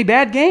hasn't had many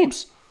bad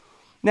games.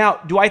 Now,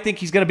 do I think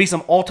he's going to be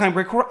some all-time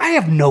great quarterback? I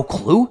have no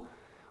clue.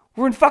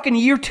 We're in fucking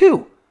year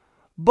 2.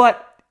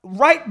 But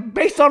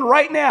based on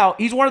right now,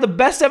 he's one of the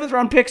best 7th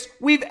round picks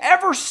we've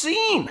ever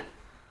seen.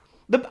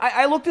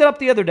 I looked it up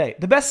the other day.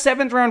 The best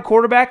 7th round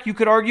quarterback, you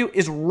could argue,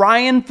 is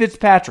Ryan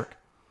Fitzpatrick.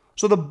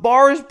 So the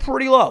bar is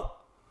pretty low.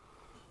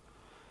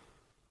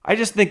 I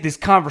just think this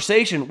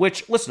conversation,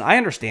 which, listen, I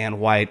understand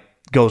why it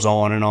goes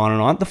on and on and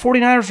on. The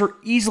 49ers are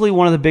easily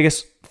one of the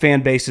biggest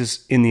fan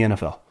bases in the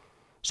NFL.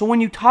 So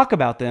when you talk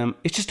about them,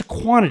 it's just a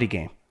quantity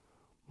game.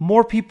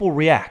 More people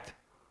react.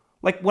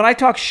 Like when I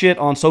talk shit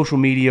on social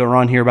media or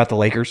on here about the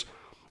Lakers,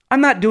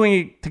 I'm not doing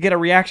it to get a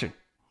reaction.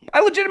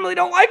 I legitimately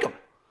don't like them.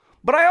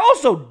 But I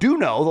also do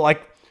know,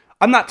 like,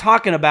 I'm not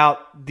talking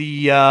about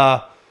the,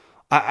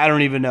 I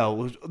don't even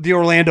know, the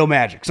Orlando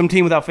Magic, some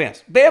team without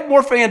fans. They have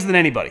more fans than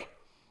anybody.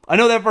 I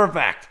know that for a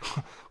fact,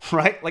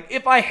 right? Like,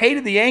 if I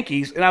hated the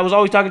Yankees and I was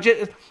always talking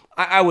shit,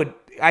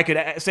 I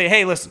could say,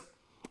 hey, listen,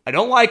 I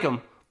don't like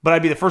them, but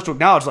I'd be the first to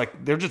acknowledge,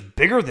 like, they're just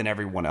bigger than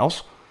everyone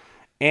else.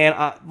 And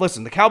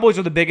listen, the Cowboys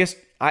are the biggest.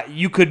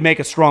 You could make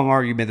a strong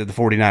argument that the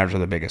 49ers are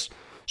the biggest.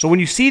 So when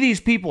you see these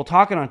people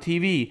talking on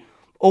TV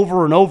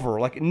over and over,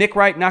 like Nick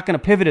Wright not going to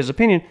pivot his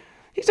opinion,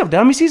 he's so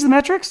dumb. He sees the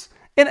metrics.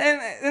 And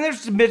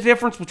there's a bit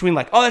difference between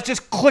like, oh, that's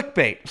just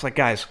clickbait. It's like,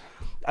 guys,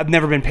 I've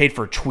never been paid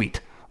for a tweet.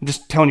 I'm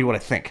just telling you what I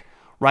think,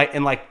 right?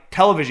 And like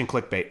television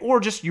clickbait. Or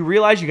just you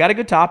realize you got a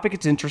good topic.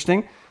 It's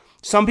interesting.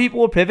 Some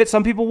people will pivot.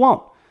 Some people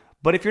won't.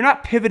 But if you're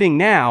not pivoting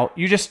now,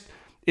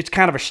 it's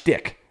kind of a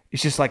shtick.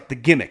 It's just like the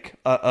gimmick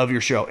of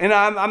your show. And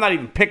I'm not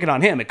even picking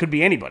on him. It could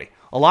be anybody.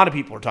 A lot of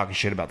people are talking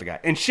shit about the guy.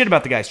 And shit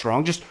about the guy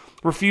strong. Just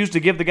refuse to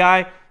give the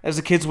guy, as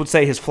the kids would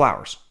say, his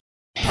flowers.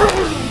 Okay,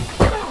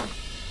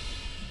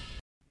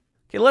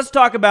 let's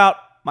talk about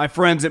my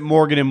friends at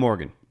Morgan &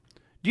 Morgan.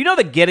 Do you know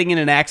that getting in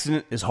an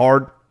accident is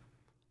hard?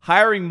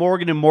 Hiring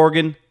Morgan &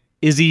 Morgan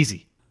is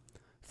easy.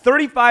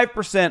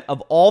 35%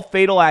 of all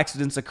fatal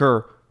accidents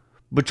occur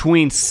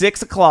between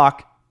 6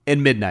 o'clock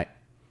and midnight.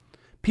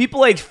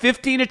 People aged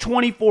 15 to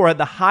 24 had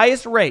the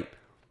highest rate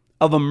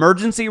of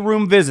emergency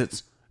room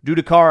visits due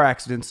to car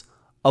accidents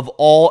of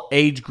all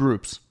age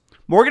groups.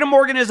 Morgan &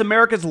 Morgan is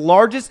America's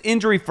largest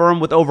injury firm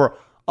with over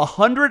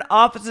 100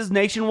 offices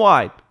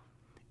nationwide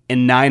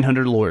and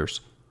 900 lawyers.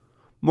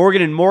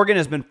 Morgan & Morgan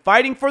has been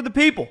fighting for the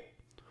people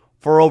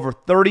for over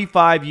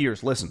 35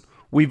 years. Listen,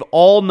 we've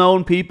all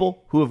known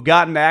people who have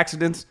gotten into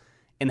accidents,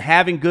 and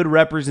having good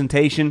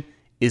representation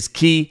is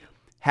key.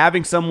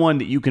 having someone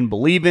that you can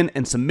believe in,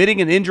 and submitting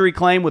an injury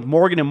claim with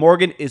Morgan &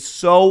 Morgan is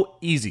so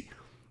easy.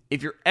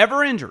 If you're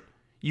ever injured,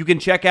 you can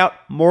check out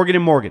Morgan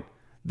 & Morgan.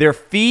 Their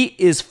fee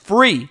is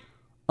free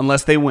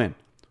unless they win.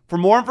 For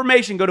more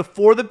information, go to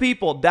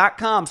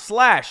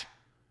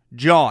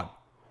forthepeople.com/John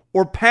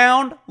or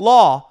pound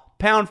law,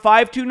 pound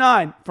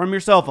 529 from your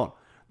cell phone.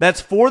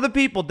 That's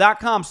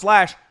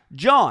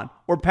forthepeople.com/John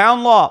or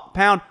pound law,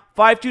 pound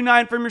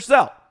 529 from your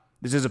cell.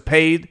 This is a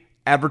paid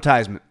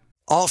advertisement.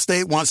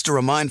 Allstate wants to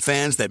remind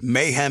fans that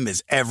mayhem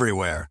is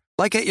everywhere,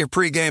 like at your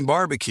pregame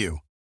barbecue.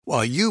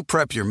 While you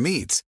prep your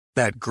meats,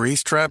 that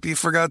grease trap you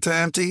forgot to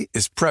empty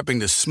is prepping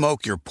to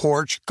smoke your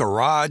porch,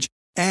 garage,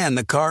 and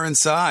the car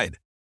inside.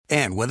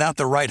 And without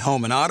the right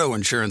home and auto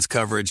insurance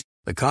coverage,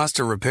 the cost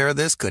to repair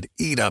this could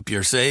eat up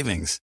your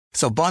savings.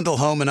 So bundle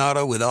home and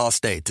auto with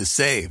Allstate to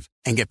save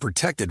and get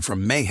protected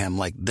from mayhem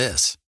like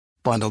this.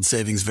 Bundled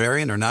savings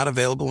vary and are not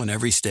available in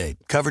every state.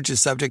 Coverage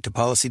is subject to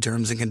policy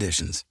terms and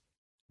conditions.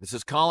 This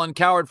is Colin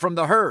Cowherd from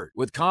The Herd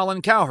with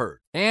Colin Cowherd.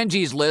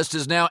 Angie's List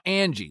is now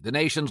Angie, the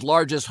nation's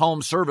largest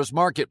home service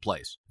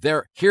marketplace.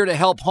 They're here to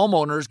help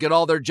homeowners get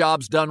all their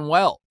jobs done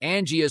well.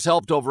 Angie has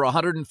helped over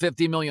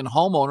 150 million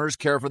homeowners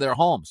care for their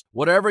homes.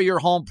 Whatever your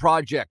home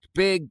project,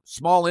 big,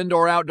 small,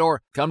 indoor,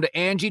 outdoor, come to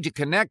Angie to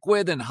connect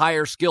with and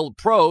hire skilled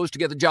pros to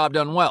get the job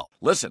done well.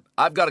 Listen,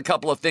 I've got a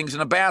couple of things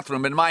in a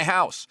bathroom in my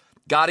house.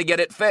 Got to get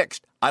it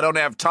fixed. I don't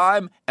have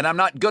time, and I'm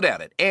not good at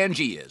it.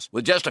 Angie is.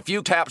 With just a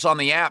few taps on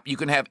the app, you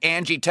can have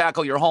Angie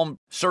tackle your home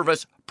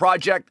service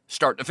project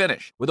start to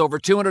finish. With over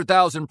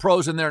 200,000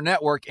 pros in their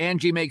network,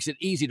 Angie makes it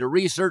easy to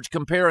research,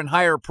 compare, and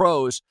hire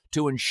pros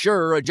to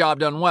ensure a job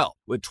done well.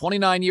 With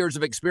 29 years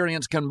of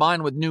experience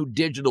combined with new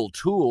digital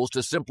tools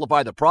to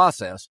simplify the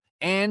process,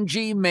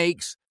 Angie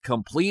makes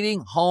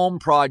completing home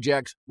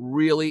projects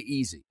really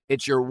easy.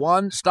 It's your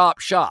one-stop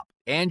shop.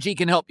 Angie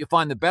can help you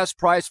find the best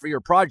price for your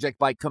project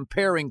by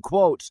comparing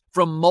quotes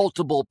from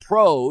multiple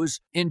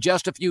pros in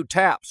just a few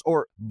taps,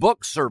 or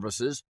book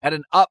services at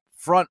an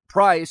upfront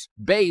price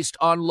based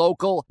on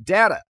local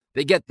data.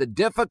 They get the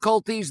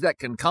difficulties that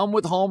can come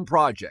with home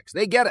projects.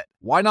 They get it.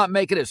 Why not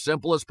make it as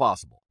simple as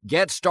possible?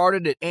 Get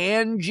started at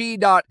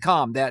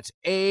Angie.com. That's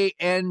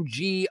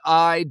ANGI.com,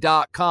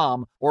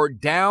 or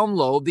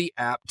download the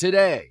app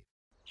today.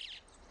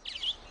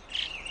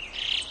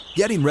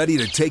 Getting ready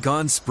to take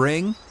on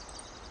spring?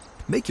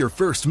 Make your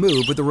first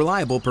move with the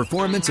reliable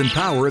performance and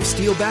power of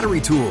Steel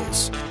battery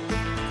tools.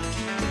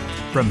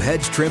 From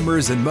hedge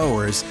trimmers and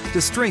mowers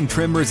to string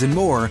trimmers and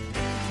more,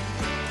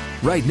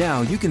 right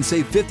now you can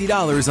save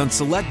 $50 on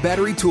select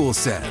battery tool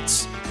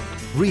sets.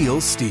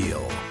 Real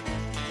Steel.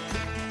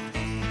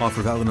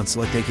 Offer valid on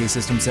select AK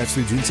system sets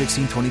through June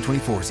 16,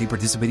 2024. See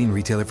participating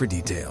retailer for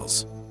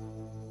details.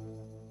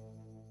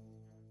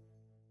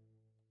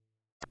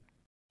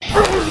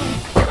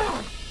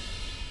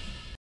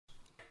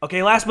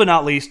 Okay, last but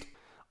not least,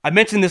 I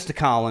mentioned this to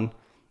Colin,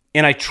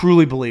 and I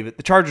truly believe it.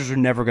 The Chargers are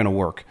never going to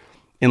work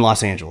in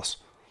Los Angeles.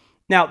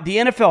 Now, the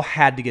NFL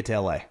had to get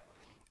to LA.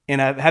 And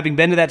having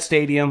been to that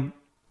stadium,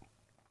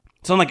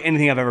 it's unlike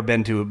anything I've ever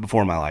been to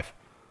before in my life.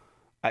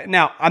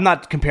 Now, I'm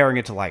not comparing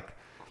it to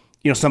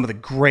some of the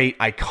great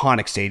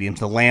iconic stadiums,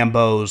 the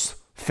Lambos,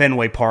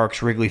 Fenway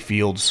Parks, Wrigley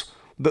Fields,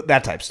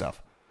 that type of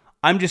stuff.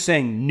 I'm just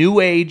saying new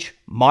age,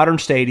 modern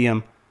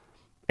stadium,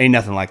 ain't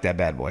nothing like that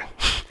bad boy.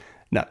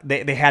 No,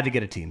 they had to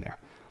get a team there.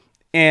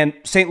 And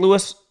St.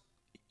 Louis,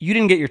 you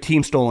didn't get your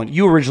team stolen.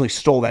 You originally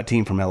stole that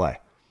team from LA.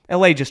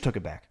 LA just took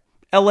it back.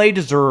 LA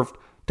deserved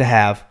to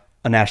have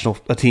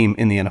a team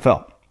in the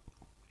NFL.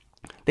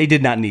 They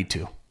did not need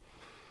to.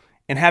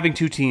 And having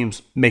two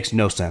teams makes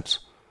no sense.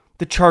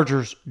 The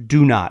Chargers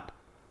do not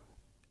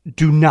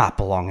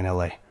belong in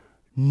LA.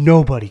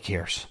 Nobody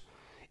cares.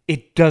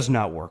 It does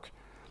not work.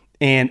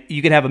 And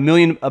you can have a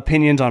million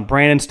opinions on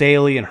Brandon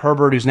Staley and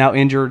Herbert, who's now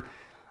injured.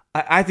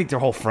 I think their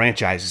whole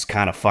franchise is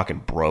kind of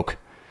fucking broke.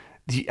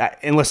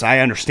 And listen, I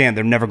understand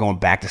they're never going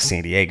back to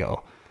San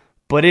Diego,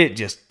 but it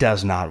just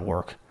does not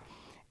work.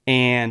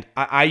 And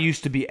I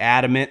used to be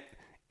adamant,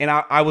 and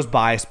I was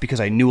biased because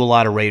I knew a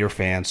lot of Raider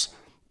fans.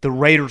 The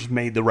Raiders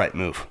made the right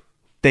move.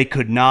 They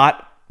could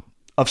not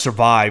have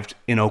survived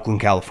in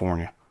Oakland,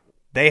 California.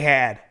 They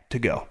had to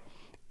go.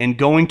 And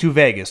going to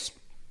Vegas,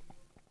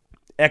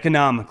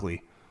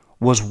 economically,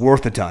 was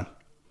worth a ton.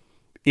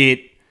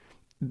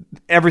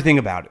 Everything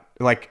about it.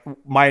 Like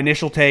my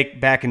initial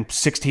take back in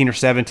 16 or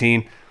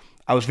 17,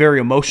 I was very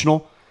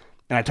emotional,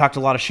 and I talked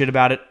a lot of shit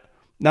about it.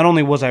 Not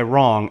only was I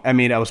wrong, I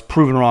was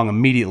proven wrong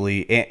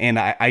immediately, and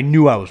I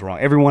knew I was wrong.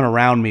 Everyone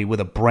around me with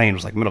a brain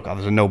was like, Middlecoff,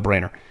 it's a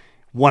no-brainer.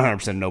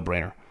 100%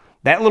 no-brainer.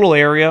 That little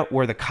area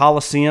where the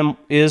Coliseum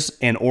is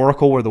and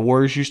Oracle, where the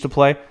Warriors used to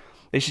play,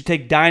 they should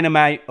take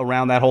dynamite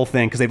around that whole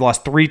thing because they've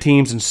lost 3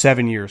 teams in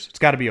 7 years. It's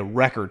got to be a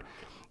record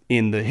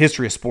in the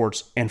history of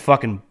sports, and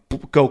fucking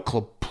go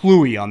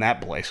kaplooey on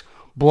that place.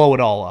 Blow it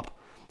all up.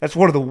 That's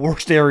one of the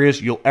worst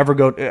areas you'll ever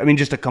go.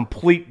 Just a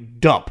complete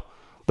dump,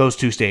 those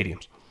two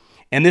stadiums.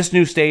 And this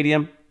new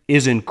stadium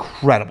is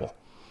incredible.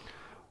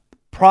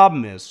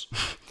 Problem is,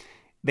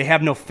 they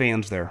have no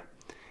fans there.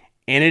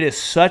 and it is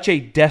such a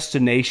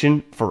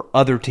destination for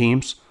other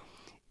teams.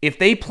 If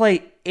they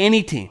play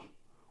any team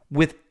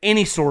with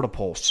any sort of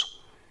pulse,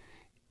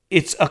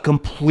 it's a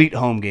complete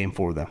home game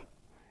for them.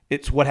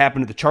 It's what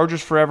happened to the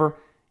Chargers forever.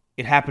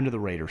 It happened to the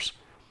Raiders.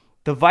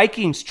 The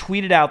Vikings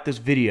tweeted out this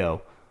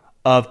video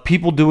of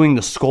people doing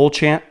the skull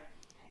chant.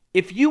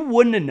 If you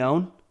wouldn't have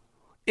known,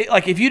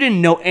 if you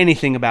didn't know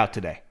anything about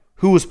today,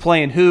 who was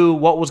playing who,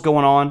 what was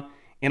going on,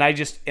 and I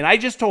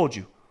just told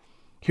you,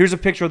 here's a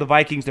picture of the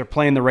Vikings. They're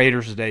playing the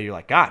Raiders today. You're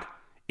like, God,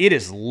 it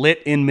is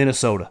lit in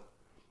Minnesota.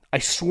 I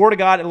swear to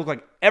God, it looked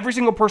like every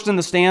single person in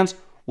the stands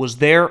was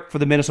there for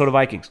the Minnesota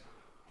Vikings,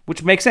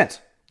 which makes sense.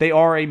 They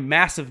are a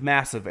massive,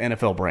 massive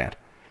NFL brand.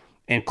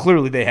 And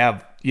clearly they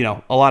have,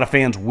 a lot of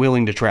fans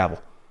willing to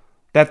travel.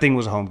 That thing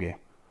was a home game.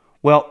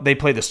 Well, they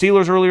played the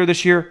Steelers earlier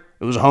this year.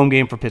 It was a home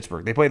game for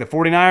Pittsburgh. They played the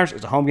 49ers.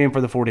 It's a home game for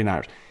the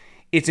 49ers.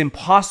 It's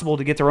impossible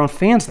to get their own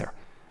fans there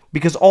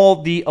because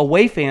all the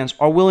away fans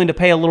are willing to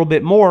pay a little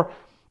bit more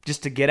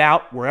just to get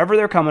out wherever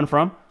they're coming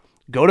from,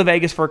 go to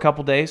Vegas for a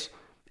couple days,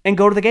 and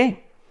go to the game.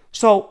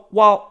 So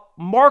while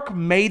Mark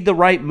made the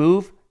right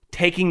move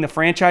taking the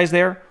franchise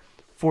there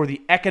for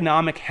the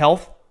economic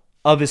health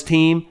of his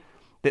team,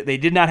 that they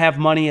did not have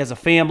money as a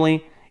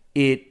family,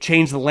 it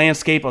changed the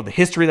landscape of the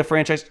history of the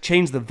franchise,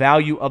 changed the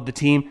value of the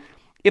team.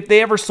 If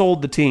they ever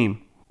sold the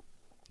team,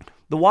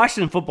 the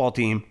Washington football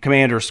team,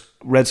 Commanders,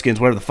 Redskins,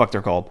 whatever the fuck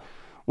they're called,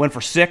 went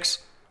for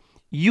 6.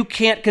 You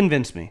can't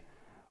convince me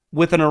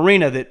with an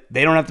arena that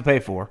they don't have to pay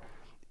for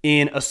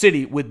in a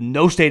city with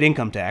no state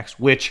income tax,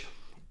 which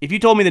if you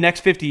told me the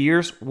next 50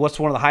 years what's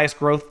one of the highest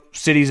growth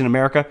cities in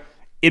America,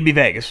 it'd be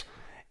Vegas.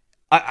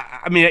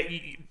 I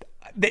mean,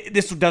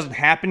 this doesn't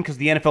happen because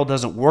the NFL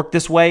doesn't work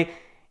this way,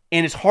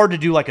 and it's hard to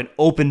do like an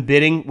open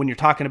bidding when you're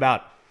talking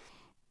about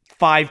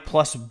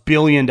 $5+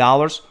 billion.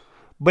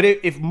 But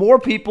if more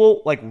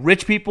people, like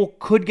rich people,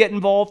 could get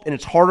involved, and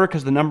it's harder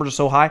because the numbers are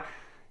so high,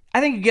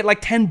 I think you get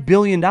like $10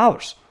 billion.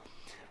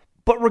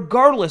 But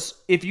regardless,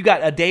 if you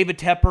got a David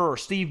Tepper or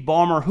Steve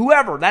Ballmer,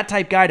 whoever, that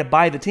type guy to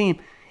buy the team,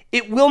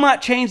 it will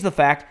not change the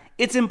fact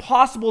it's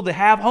impossible to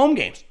have home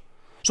games.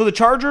 So the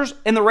Chargers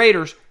and the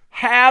Raiders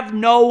have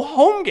no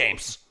home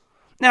games.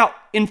 Now,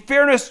 in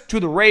fairness to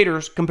the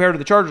Raiders compared to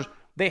the Chargers,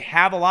 they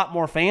have a lot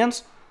more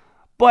fans.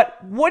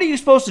 But what are you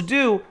supposed to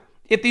do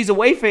if these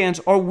away fans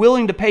are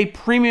willing to pay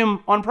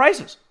premium on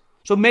prices?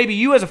 So maybe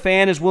you as a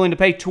fan is willing to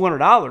pay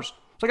 $200. It's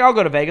like, I'll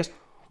go to Vegas.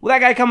 Well,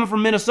 that guy coming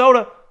from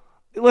Minnesota,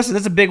 listen,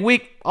 it's a big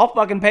week. I'll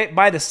fucking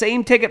buy the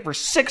same ticket for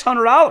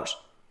 $600.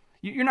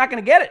 You're not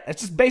going to get it.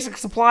 It's just basic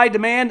supply,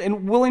 demand,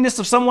 and willingness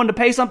of someone to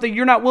pay something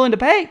you're not willing to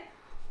pay.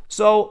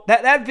 So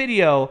that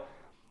video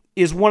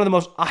is one of the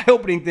most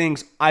eye-opening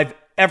things I've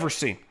ever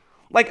seen.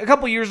 Like a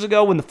couple years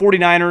ago when the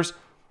 49ers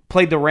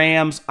played the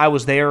Rams, I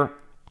was there.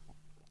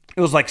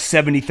 It was like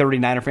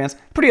 70-30 Niner fans.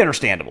 Pretty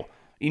understandable.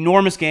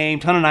 Enormous game,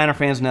 ton of Niner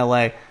fans in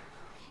LA.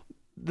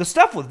 The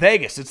stuff with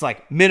Vegas, it's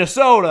like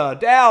Minnesota,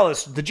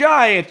 Dallas, the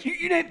Giants,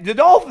 you name the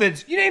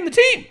Dolphins, you name the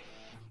team.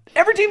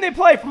 Every team they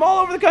play from all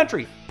over the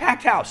country,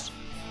 packed house.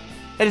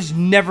 That is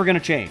never going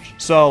to change.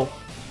 So,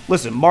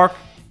 listen, Mark,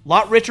 a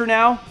lot richer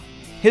now.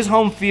 His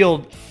home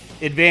field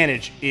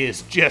advantage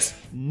is just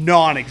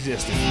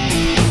non-existent.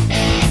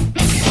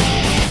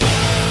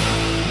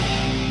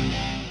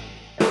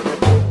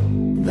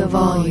 The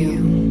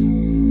volume.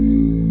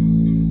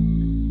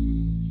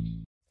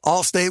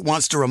 Allstate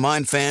wants to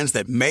remind fans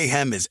that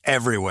mayhem is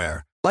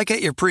everywhere, like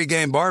at your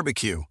pregame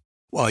barbecue.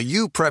 While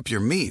you prep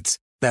your meats,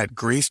 that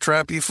grease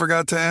trap you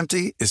forgot to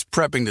empty is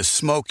prepping to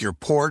smoke your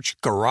porch,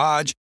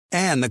 garage,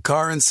 and the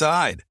car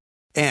inside.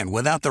 And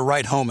without the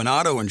right home and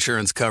auto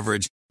insurance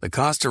coverage, the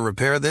cost to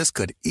repair this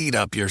could eat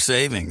up your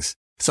savings.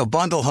 So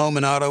bundle home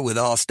and auto with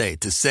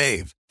Allstate to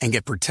save and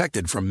get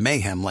protected from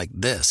mayhem like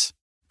this.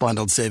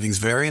 Bundled savings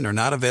vary and are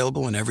not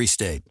available in every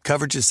state.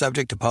 Coverage is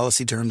subject to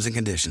policy terms and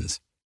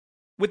conditions.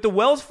 With the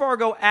Wells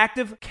Fargo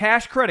Active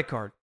Cash Credit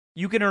Card,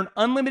 you can earn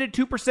unlimited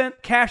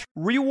 2% cash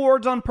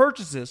rewards on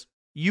purchases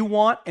you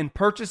want and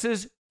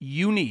purchases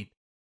you need.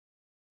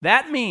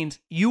 That means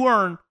you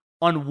earn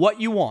on what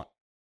you want,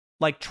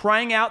 like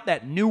trying out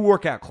that new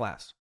workout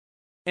class,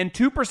 and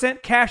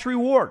 2% cash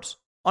rewards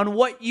on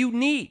what you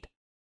need,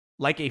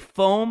 like a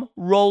foam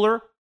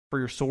roller for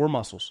your sore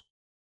muscles.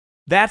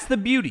 That's the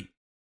beauty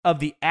of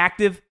the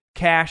Active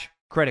Cash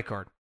Credit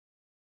Card.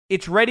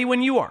 It's ready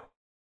when you are,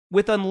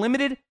 with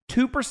unlimited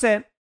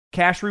 2%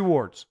 cash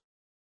rewards.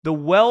 The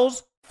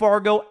Wells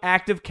Fargo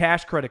Active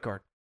Cash Credit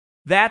Card.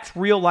 That's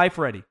real life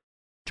ready.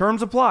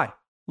 Terms apply.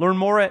 Learn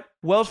more at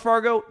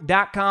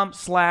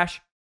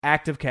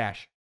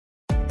wellsfargo.com/activecash.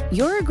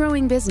 You're a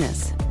growing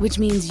business, which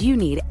means you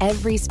need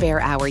every spare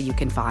hour you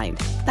can find.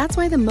 That's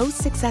why the most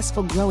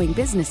successful growing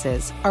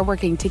businesses are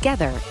working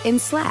together in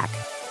Slack.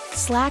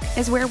 Slack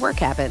is where work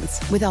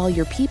happens, with all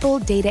your people,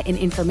 data, and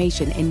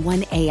information in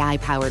one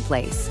AI-powered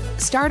place.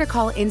 Start a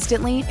call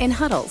instantly in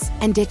huddles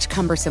and ditch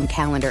cumbersome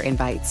calendar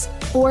invites.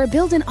 Or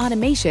build an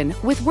automation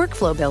with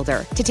Workflow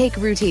Builder to take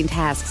routine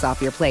tasks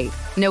off your plate.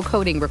 No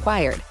coding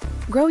required.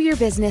 Grow your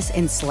business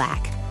in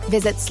Slack.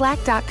 Visit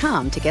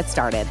slack.com to get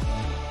started.